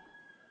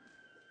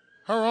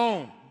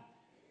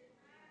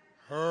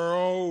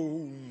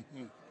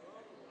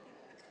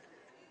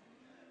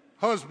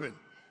husband.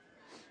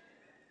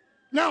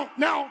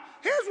 Now,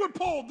 here's what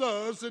Paul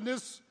does in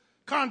this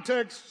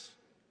context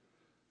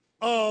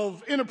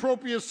of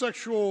inappropriate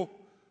sexual,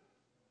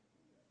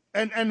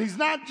 and he's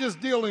not just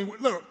dealing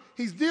with, look,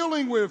 he's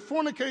dealing with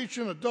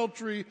fornication,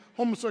 adultery,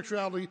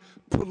 homosexuality,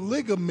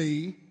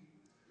 polygamy,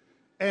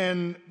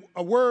 and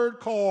a word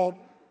called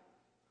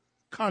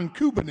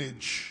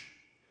concubinage,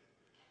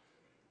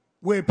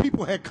 where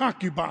people had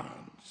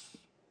concubines.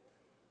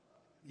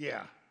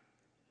 Yeah.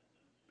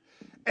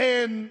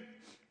 And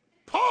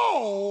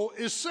Paul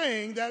is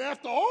saying that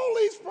after all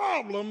these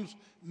problems,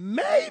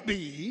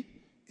 maybe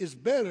it's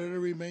better to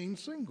remain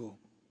single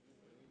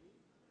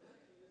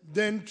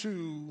than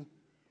to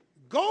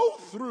go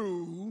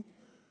through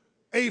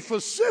a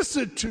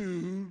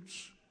vicissitude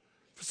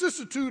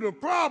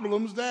of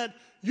problems that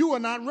you are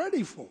not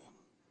ready for.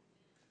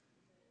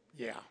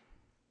 Yeah.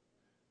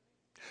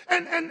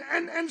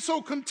 And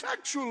so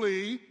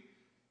contextually,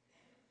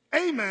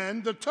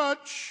 amen, the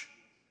touch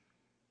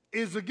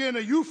is again a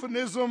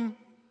euphemism,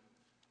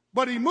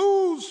 but he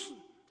moves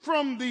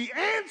from the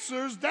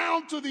answers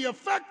down to the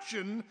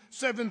affection,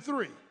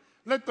 7:3.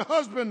 Let the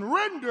husband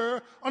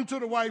render unto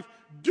the wife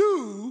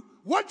due.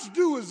 What's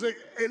due is,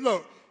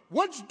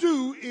 what's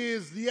due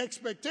is the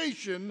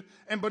expectation,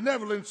 and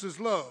benevolence is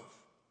love.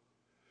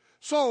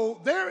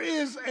 So there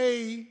is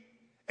an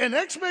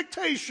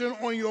expectation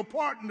on your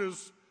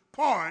partner's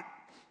part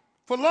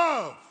for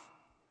love.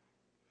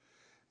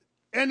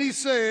 And he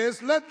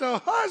says, let the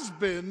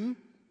husband,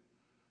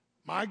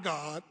 my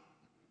God,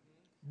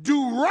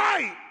 do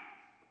right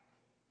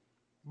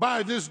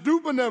by this due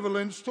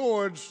benevolence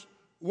towards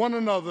one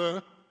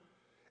another.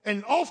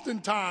 And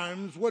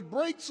oftentimes what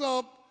breaks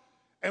up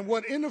and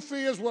what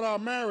interferes with our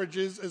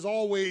marriages is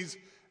always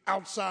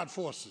outside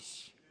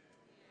forces.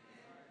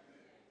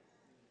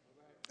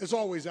 It's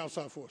always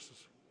outside forces.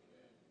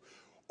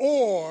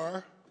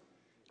 Or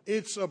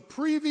it's a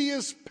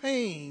previous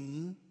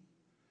pain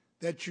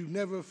that you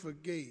never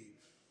forgave.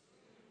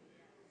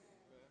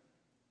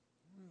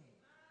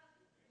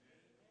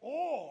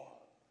 Or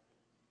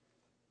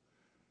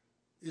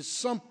it's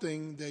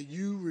something that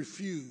you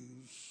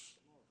refuse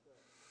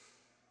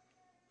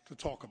to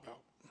talk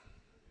about.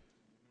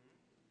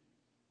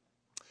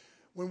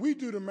 When we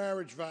do the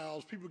marriage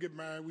vows, people get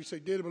married, we say,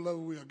 dear beloved,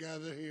 we are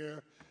gathered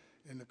here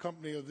in the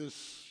company of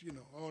this,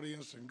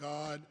 audience and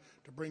God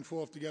to bring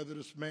forth together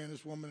this man,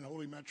 this woman in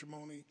holy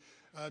matrimony,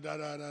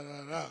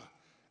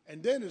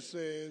 And then it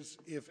says,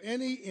 if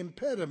any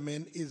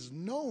impediment is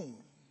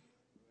known,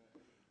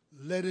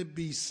 let it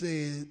be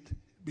said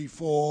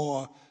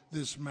before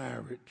this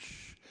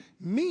marriage.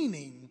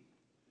 Meaning,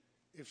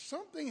 if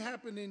something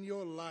happened in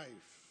your life,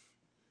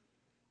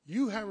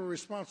 you have a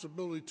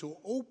responsibility to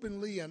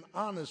openly and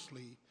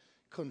honestly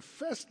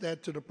confess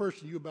that to the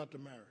person you're about to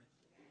marry.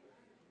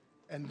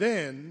 And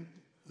then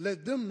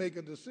let them make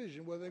a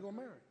decision whether they're going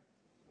to marry.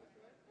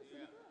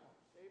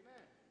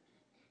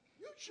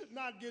 You should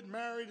not get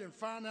married and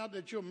find out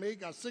that your mate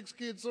got 6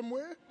 kids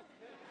somewhere.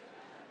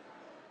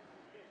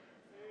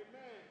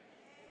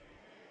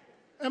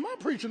 Am I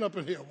preaching up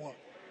in here? What?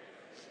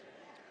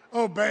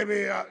 Oh,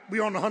 baby, we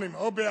on the honeymoon.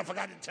 Oh, baby, I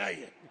forgot to tell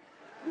you.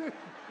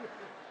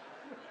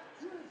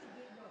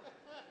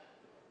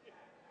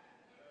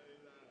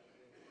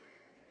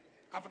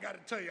 I forgot to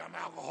tell you I'm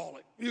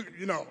alcoholic.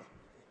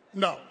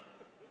 No.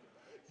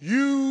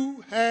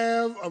 You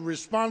have a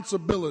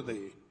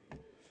responsibility.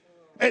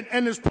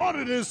 And as part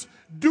of this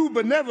due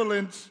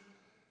benevolence,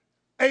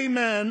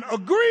 amen,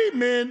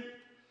 agreement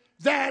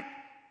that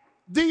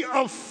the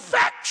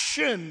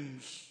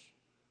affections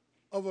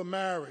of a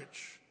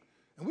marriage,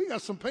 and we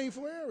got some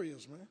painful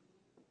areas, man.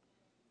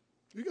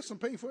 We got some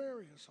painful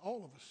areas,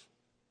 all of us.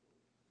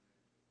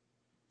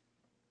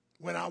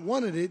 When I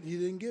wanted it, you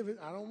didn't give it,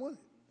 I don't want it.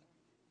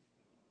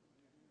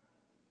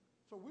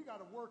 So we got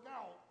to work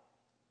out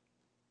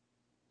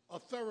a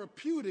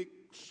therapeutic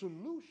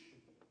solution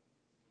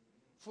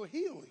for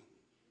healing.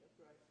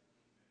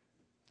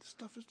 This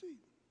stuff is deep.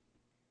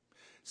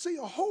 See,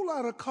 a whole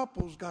lot of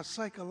couples got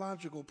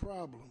psychological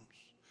problems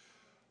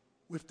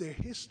with their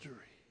history.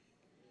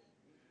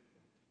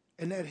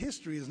 And that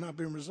history has not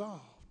been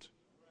resolved.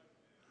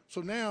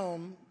 So now,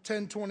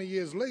 10, 20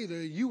 years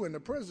later, you in the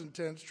present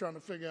tense trying to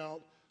figure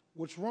out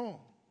what's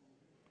wrong.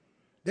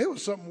 There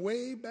was something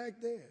way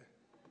back there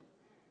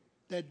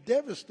that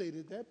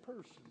devastated that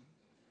person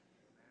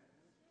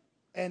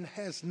and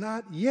has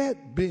not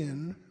yet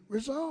been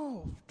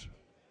resolved.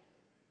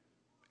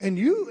 And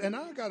you and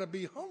I got to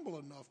be humble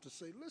enough to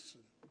say,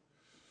 listen,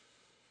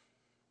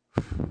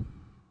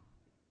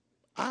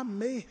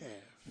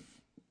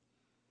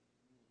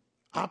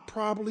 I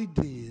probably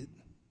did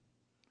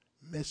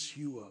mess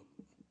you up.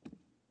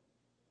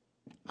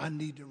 I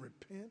need to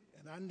repent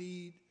and I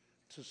need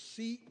to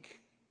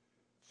seek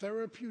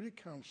therapeutic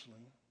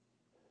counseling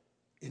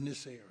in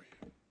this area.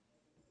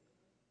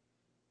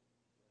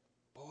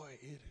 Boy,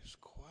 it is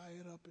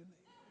quiet up in here.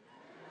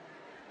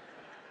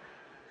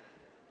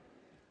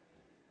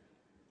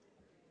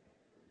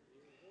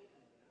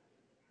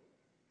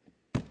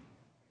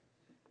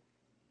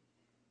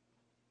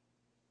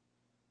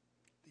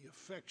 The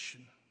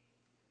affection.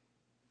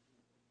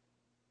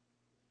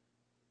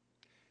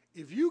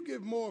 If you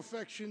give more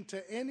affection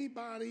to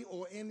anybody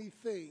or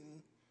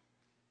anything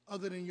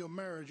other than your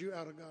marriage, you're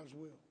out of God's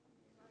will.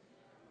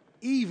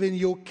 even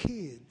your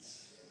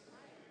kids.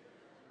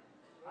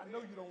 I know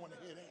you don't want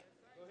to hear that.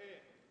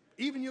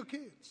 Even your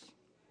kids.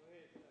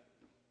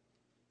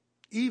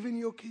 Even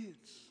your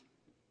kids.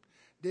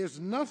 There's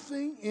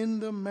nothing in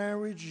the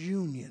marriage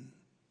union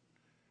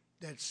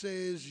that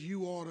says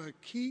you ought to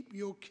keep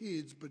your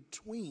kids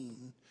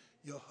between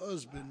your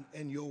husband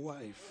and your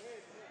wife.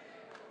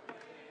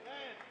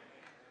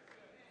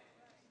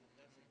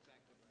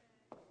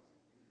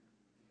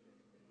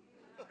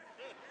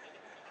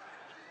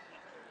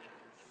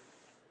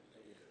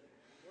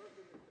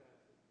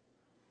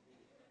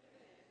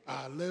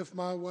 I left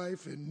my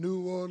wife in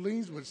New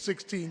Orleans with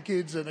 16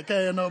 kids and a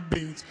can of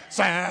beans.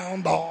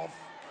 Sound off.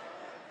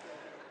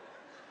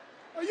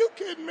 Are you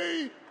kidding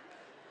me?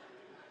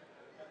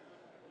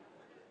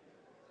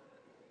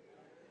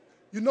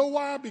 You know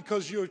why?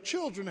 Because your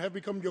children have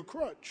become your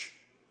crutch,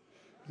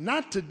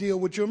 not to deal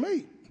with your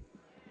mate.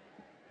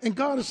 And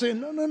God is saying,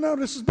 no,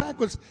 this is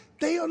backwards.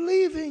 They are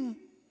leaving.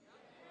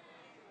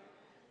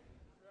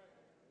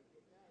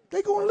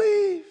 They're going to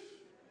leave.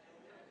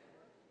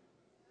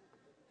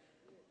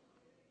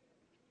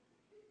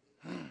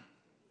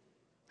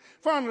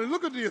 Finally,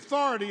 look at the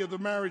authority of the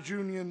marriage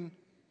union.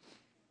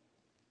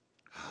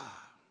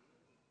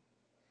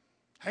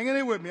 Hang in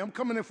there with me. I'm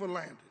coming in for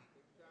landing.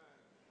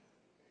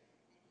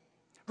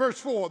 Verse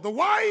 4, the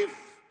wife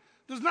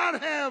does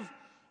not have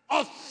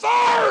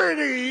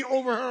authority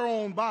over her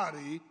own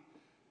body,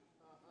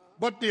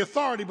 but the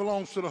authority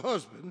belongs to the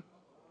husband.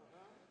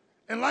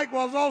 And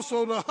likewise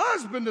also the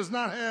husband does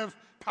not have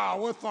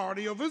power,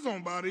 authority of his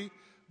own body,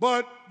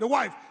 but the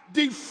wife.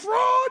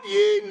 Defraud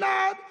ye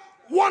not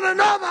one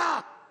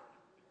another,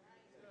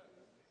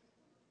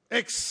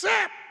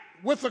 except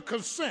with a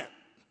consent.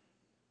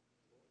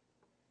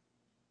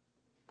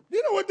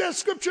 You know what that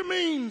scripture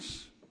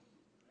means?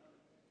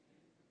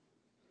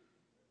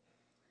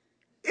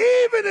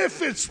 Even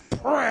if it's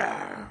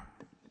prayer,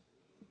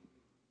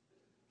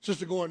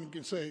 Sister Gordon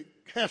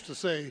has to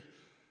say,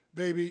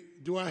 baby,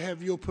 do I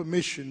have your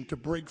permission to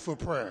break for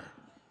prayer?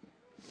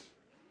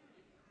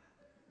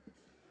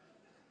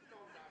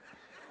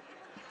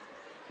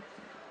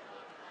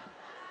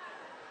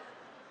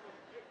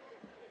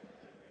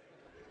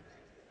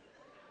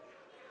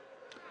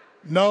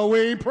 No, we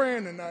ain't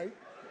praying tonight.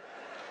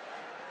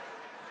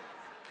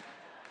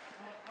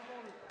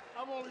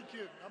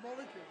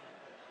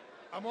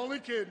 I'm only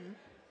kidding.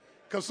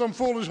 Because some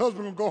foolish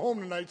husband will go home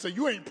tonight and say,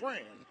 you ain't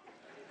praying.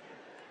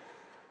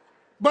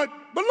 But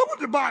look what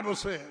the Bible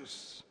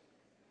says.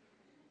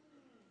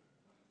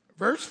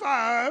 Verse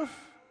 5,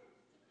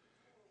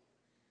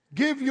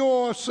 give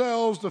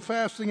yourselves to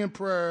fasting and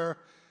prayer,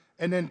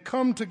 and then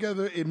come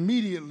together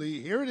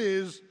immediately. Here it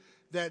is,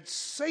 that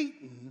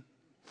Satan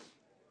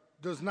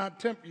does not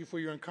tempt you for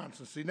your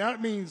inconstancy. Now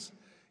it means,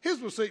 here's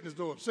what Satan is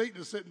doing.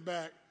 Satan is sitting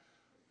back,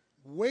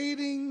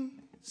 waiting,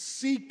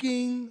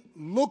 seeking,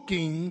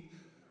 looking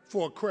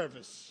for a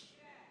crevice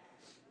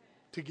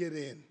to get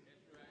in.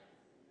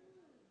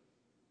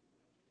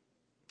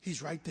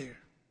 He's right there.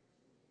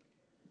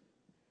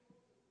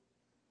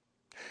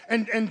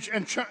 And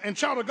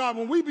child of God,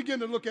 when we begin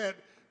to look at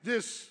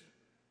these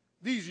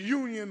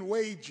union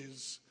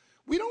wages,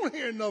 we don't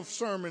hear enough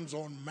sermons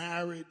on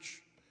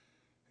marriage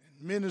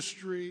and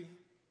ministry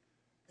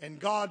and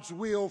God's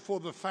will for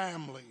the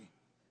family.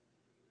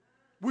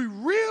 We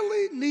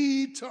really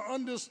need to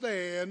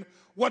understand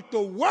what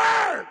the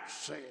Word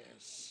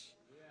says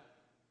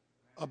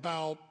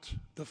about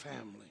the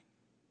family.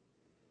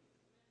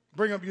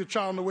 Bring up your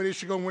child in the way they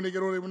should go, and when they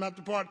get older, they will not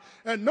depart.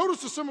 And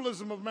notice the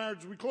symbolism of marriage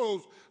as we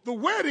close. The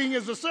wedding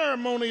is a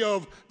ceremony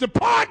of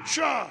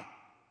departure.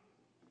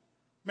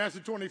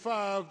 Matthew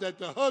 25, that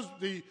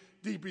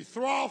the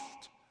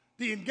betrothed,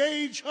 the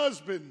engaged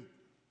husband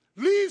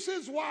leaves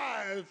his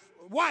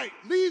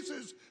leaves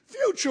his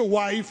future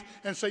wife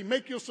and say,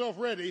 make yourself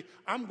ready.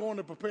 I'm going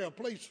to prepare a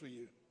place for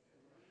you.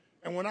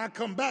 And when I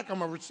come back, I'm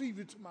going to receive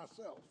you to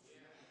myself.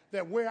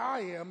 That where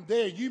I am,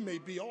 there you may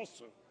be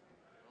also.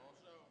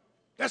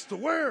 That's the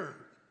word.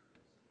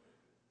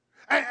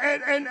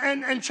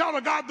 And child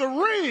of God, the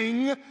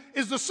ring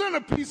is the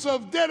centerpiece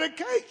of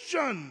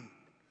dedication.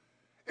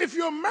 If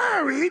you're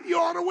married, you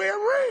ought to wear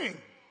a ring.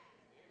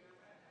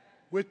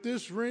 With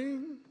this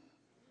ring,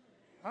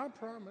 I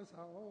promise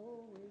I'll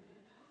always.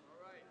 All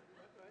right.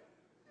 That's right.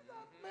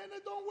 Men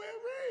that don't wear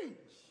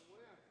rings.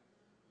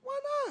 Why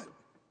not?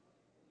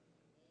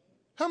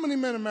 How many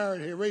men are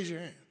married here? Raise your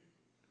hand.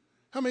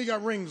 How many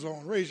got rings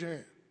on? Raise your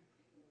hand.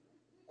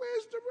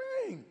 Where's the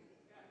ring?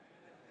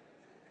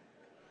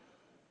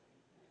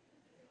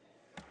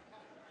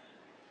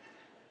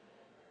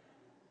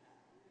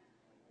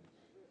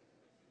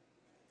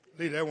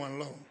 Leave that one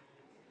alone.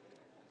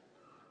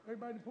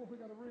 Everybody in the pulpit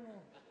got a ring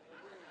on.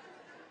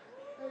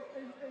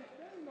 Hey, there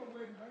ain't no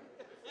wedding, man.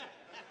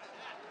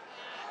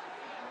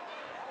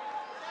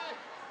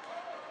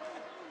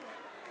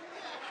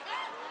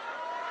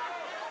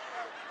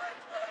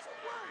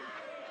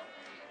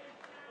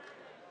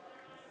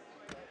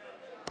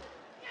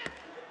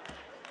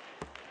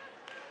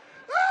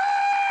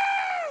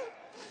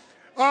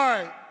 All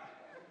right.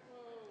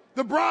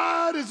 The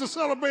bride is a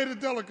celebrated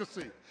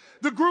delicacy.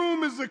 The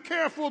groom is a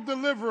careful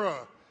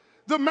deliverer.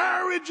 The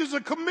marriage is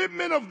a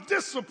commitment of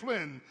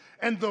discipline.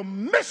 And the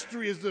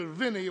mystery is the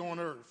divinity on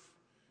earth.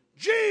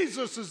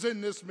 Jesus is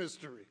in this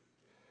mystery.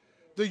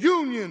 The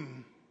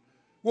union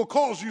will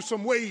cause you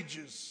some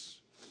wages.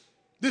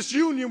 This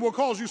union will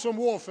cause you some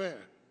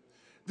warfare.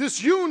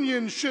 This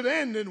union should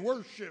end in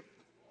worship.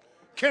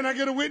 Can I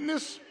get a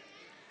witness?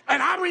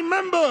 And I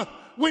remember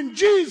when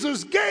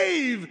Jesus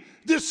gave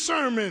this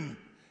sermon,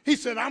 he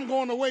said, I'm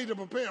going away to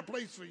prepare a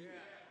place for you.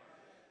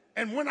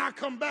 And when I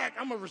come back,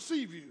 I'm going to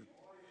receive you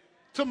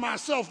to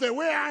myself, that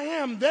where I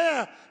am,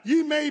 there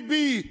ye may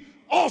be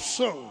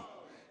also.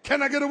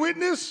 Can I get a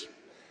witness?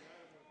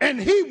 And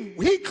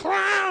he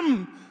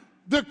climbed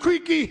the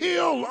creaky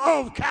hill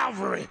of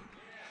Calvary.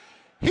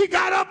 He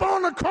got up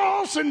on the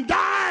cross and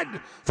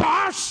died for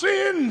our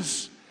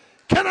sins.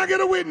 Can I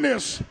get a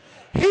witness?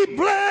 He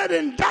bled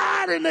and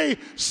died, and they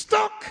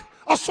stuck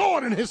a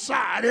sword in his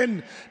side,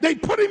 and they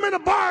put him in a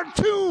barred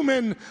tomb,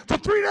 and for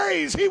 3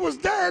 days he was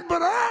dead.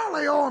 But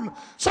early on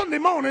Sunday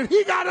morning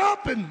he got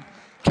up, and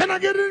can I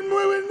get in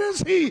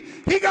witness?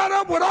 He got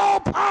up with all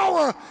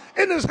power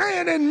in his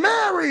hand, and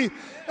Mary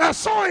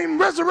saw him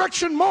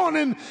resurrection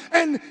morning,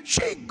 and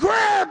she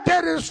grabbed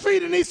at his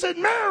feet, and he said,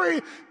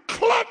 Mary,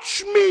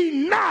 clutch me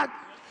not,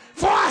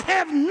 for I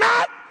have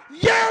not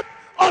yet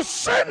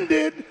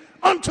ascended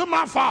unto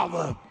my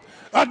Father.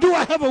 Do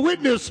I have a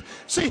witness?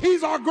 See,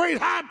 he's our great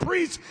high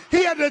priest.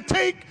 He had to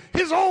take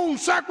his own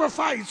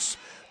sacrifice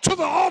to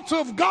the altar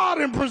of God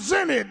and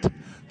present it.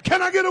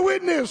 Can I get a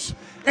witness?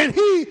 And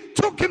he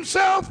took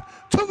himself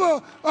to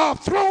the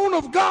throne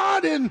of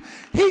God, and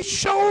he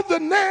showed the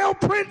nail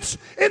prints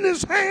in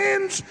his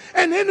hands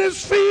and in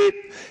his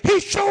feet. He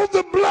showed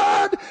the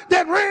blood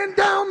that ran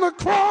down the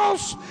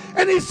cross,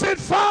 and he said,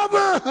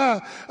 Father,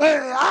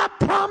 I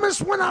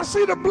promise when I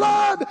see the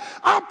blood,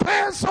 I'll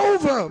pass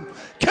over.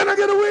 Can I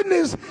get a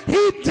witness?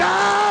 He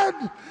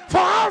died for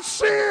our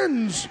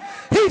sins.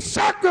 He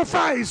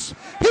sacrificed.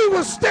 He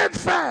was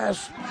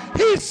steadfast.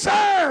 He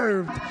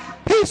served.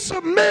 He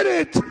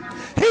submitted.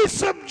 He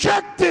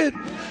subjected.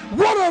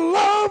 What a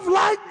love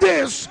like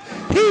this.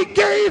 He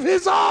gave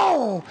his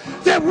all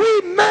that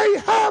we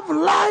may have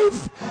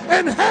life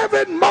and have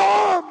it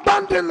more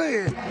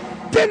abundantly.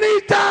 Didn't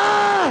he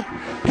die?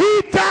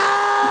 He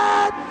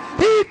died.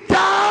 He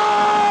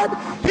died.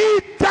 He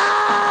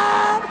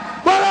died.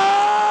 But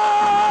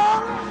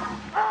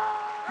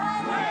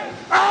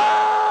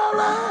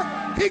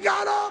he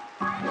got up.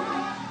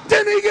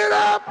 Didn't he get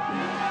up?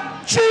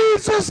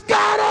 Jesus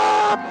got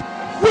up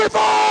with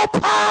all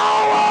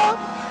power,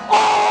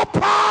 all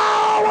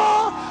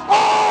power,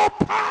 all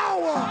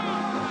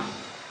power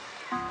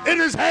in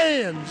his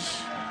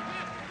hands.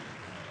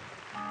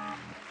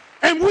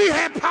 And we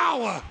have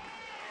power.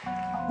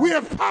 We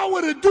have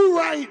power to do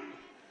right,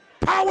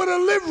 power to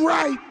live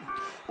right,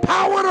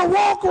 power to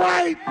walk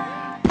right,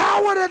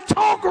 power to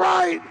talk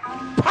right,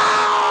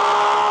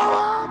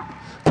 power,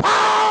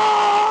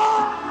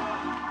 power,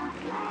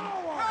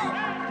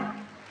 power.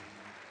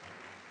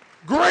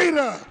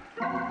 Greater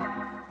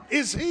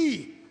is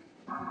he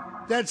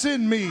that's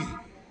in me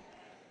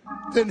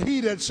than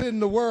he that's in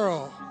the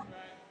world.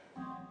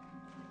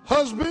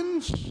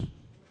 Husbands,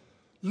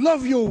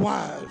 love your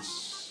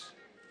wives.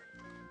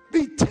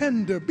 Be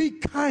tender, be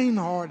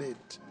kind-hearted,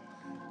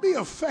 be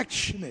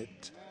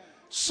affectionate.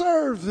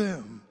 Serve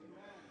them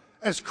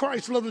as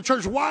Christ loved the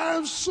church.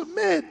 Wives,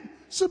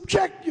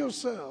 subject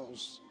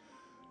yourselves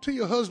to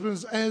your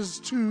husbands as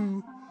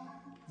to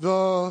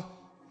the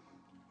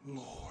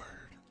Lord.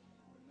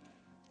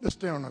 Let's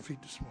stay on our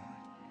feet this morning.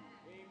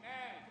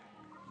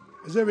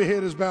 As every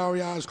head is bowed,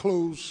 your eyes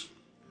closed.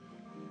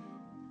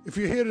 If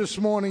you're here this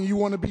morning, you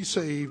want to be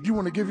saved, you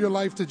want to give your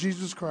life to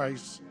Jesus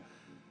Christ,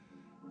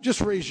 just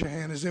raise your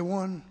hand. Is there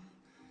one?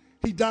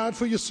 He died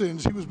for your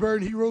sins. He was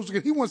buried. He rose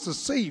again. He wants to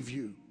save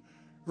you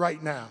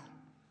right now.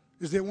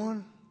 Is there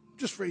one?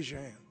 Just raise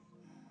your hand.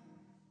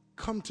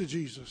 Come to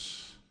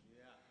Jesus,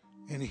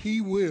 and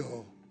he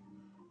will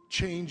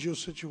change your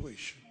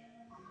situation.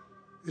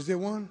 Is there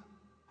one?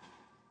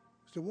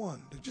 Is there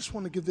one? They just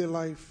want to give their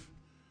life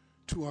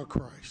to our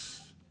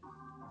Christ.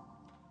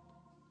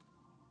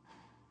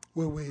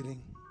 We're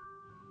waiting.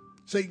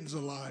 Satan's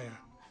a liar.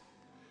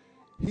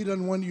 He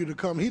doesn't want you to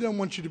come. He doesn't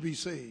want you to be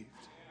saved.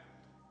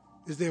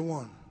 Is there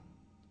one?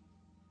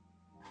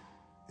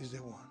 Is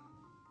there one?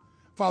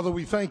 Father,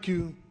 we thank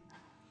you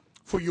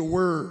for your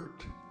word.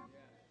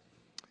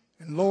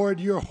 And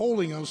Lord, you're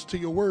holding us to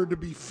your word to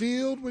be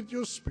filled with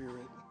your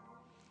spirit,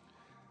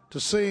 to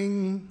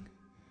sing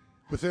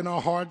within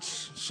our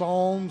hearts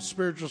psalms,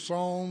 spiritual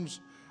psalms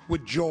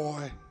with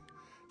joy,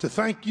 to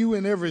thank you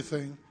in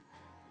everything.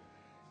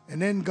 And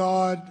then,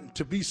 God,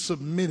 to be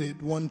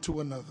submitted one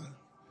to another.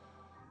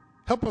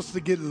 Help us to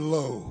get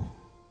low,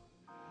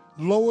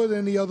 lower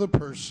than the other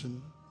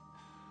person.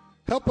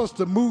 Help us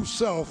to move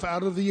self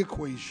out of the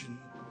equation.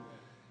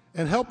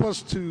 And help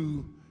us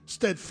to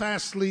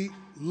steadfastly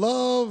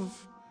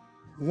love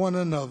one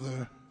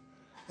another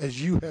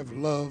as you have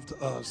loved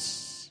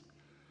us.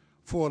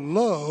 for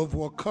love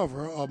will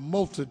cover a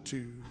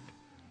multitude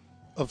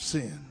of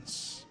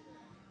sins.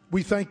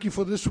 We thank you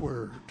for this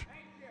word.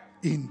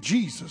 In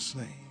Jesus'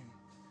 name,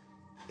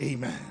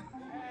 amen.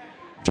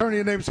 Turn to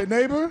your neighbor and say,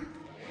 neighbor,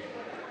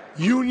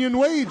 union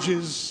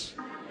wages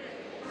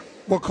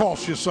will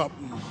cost you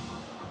something.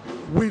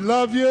 We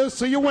love you.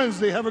 See you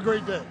Wednesday. Have a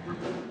great day.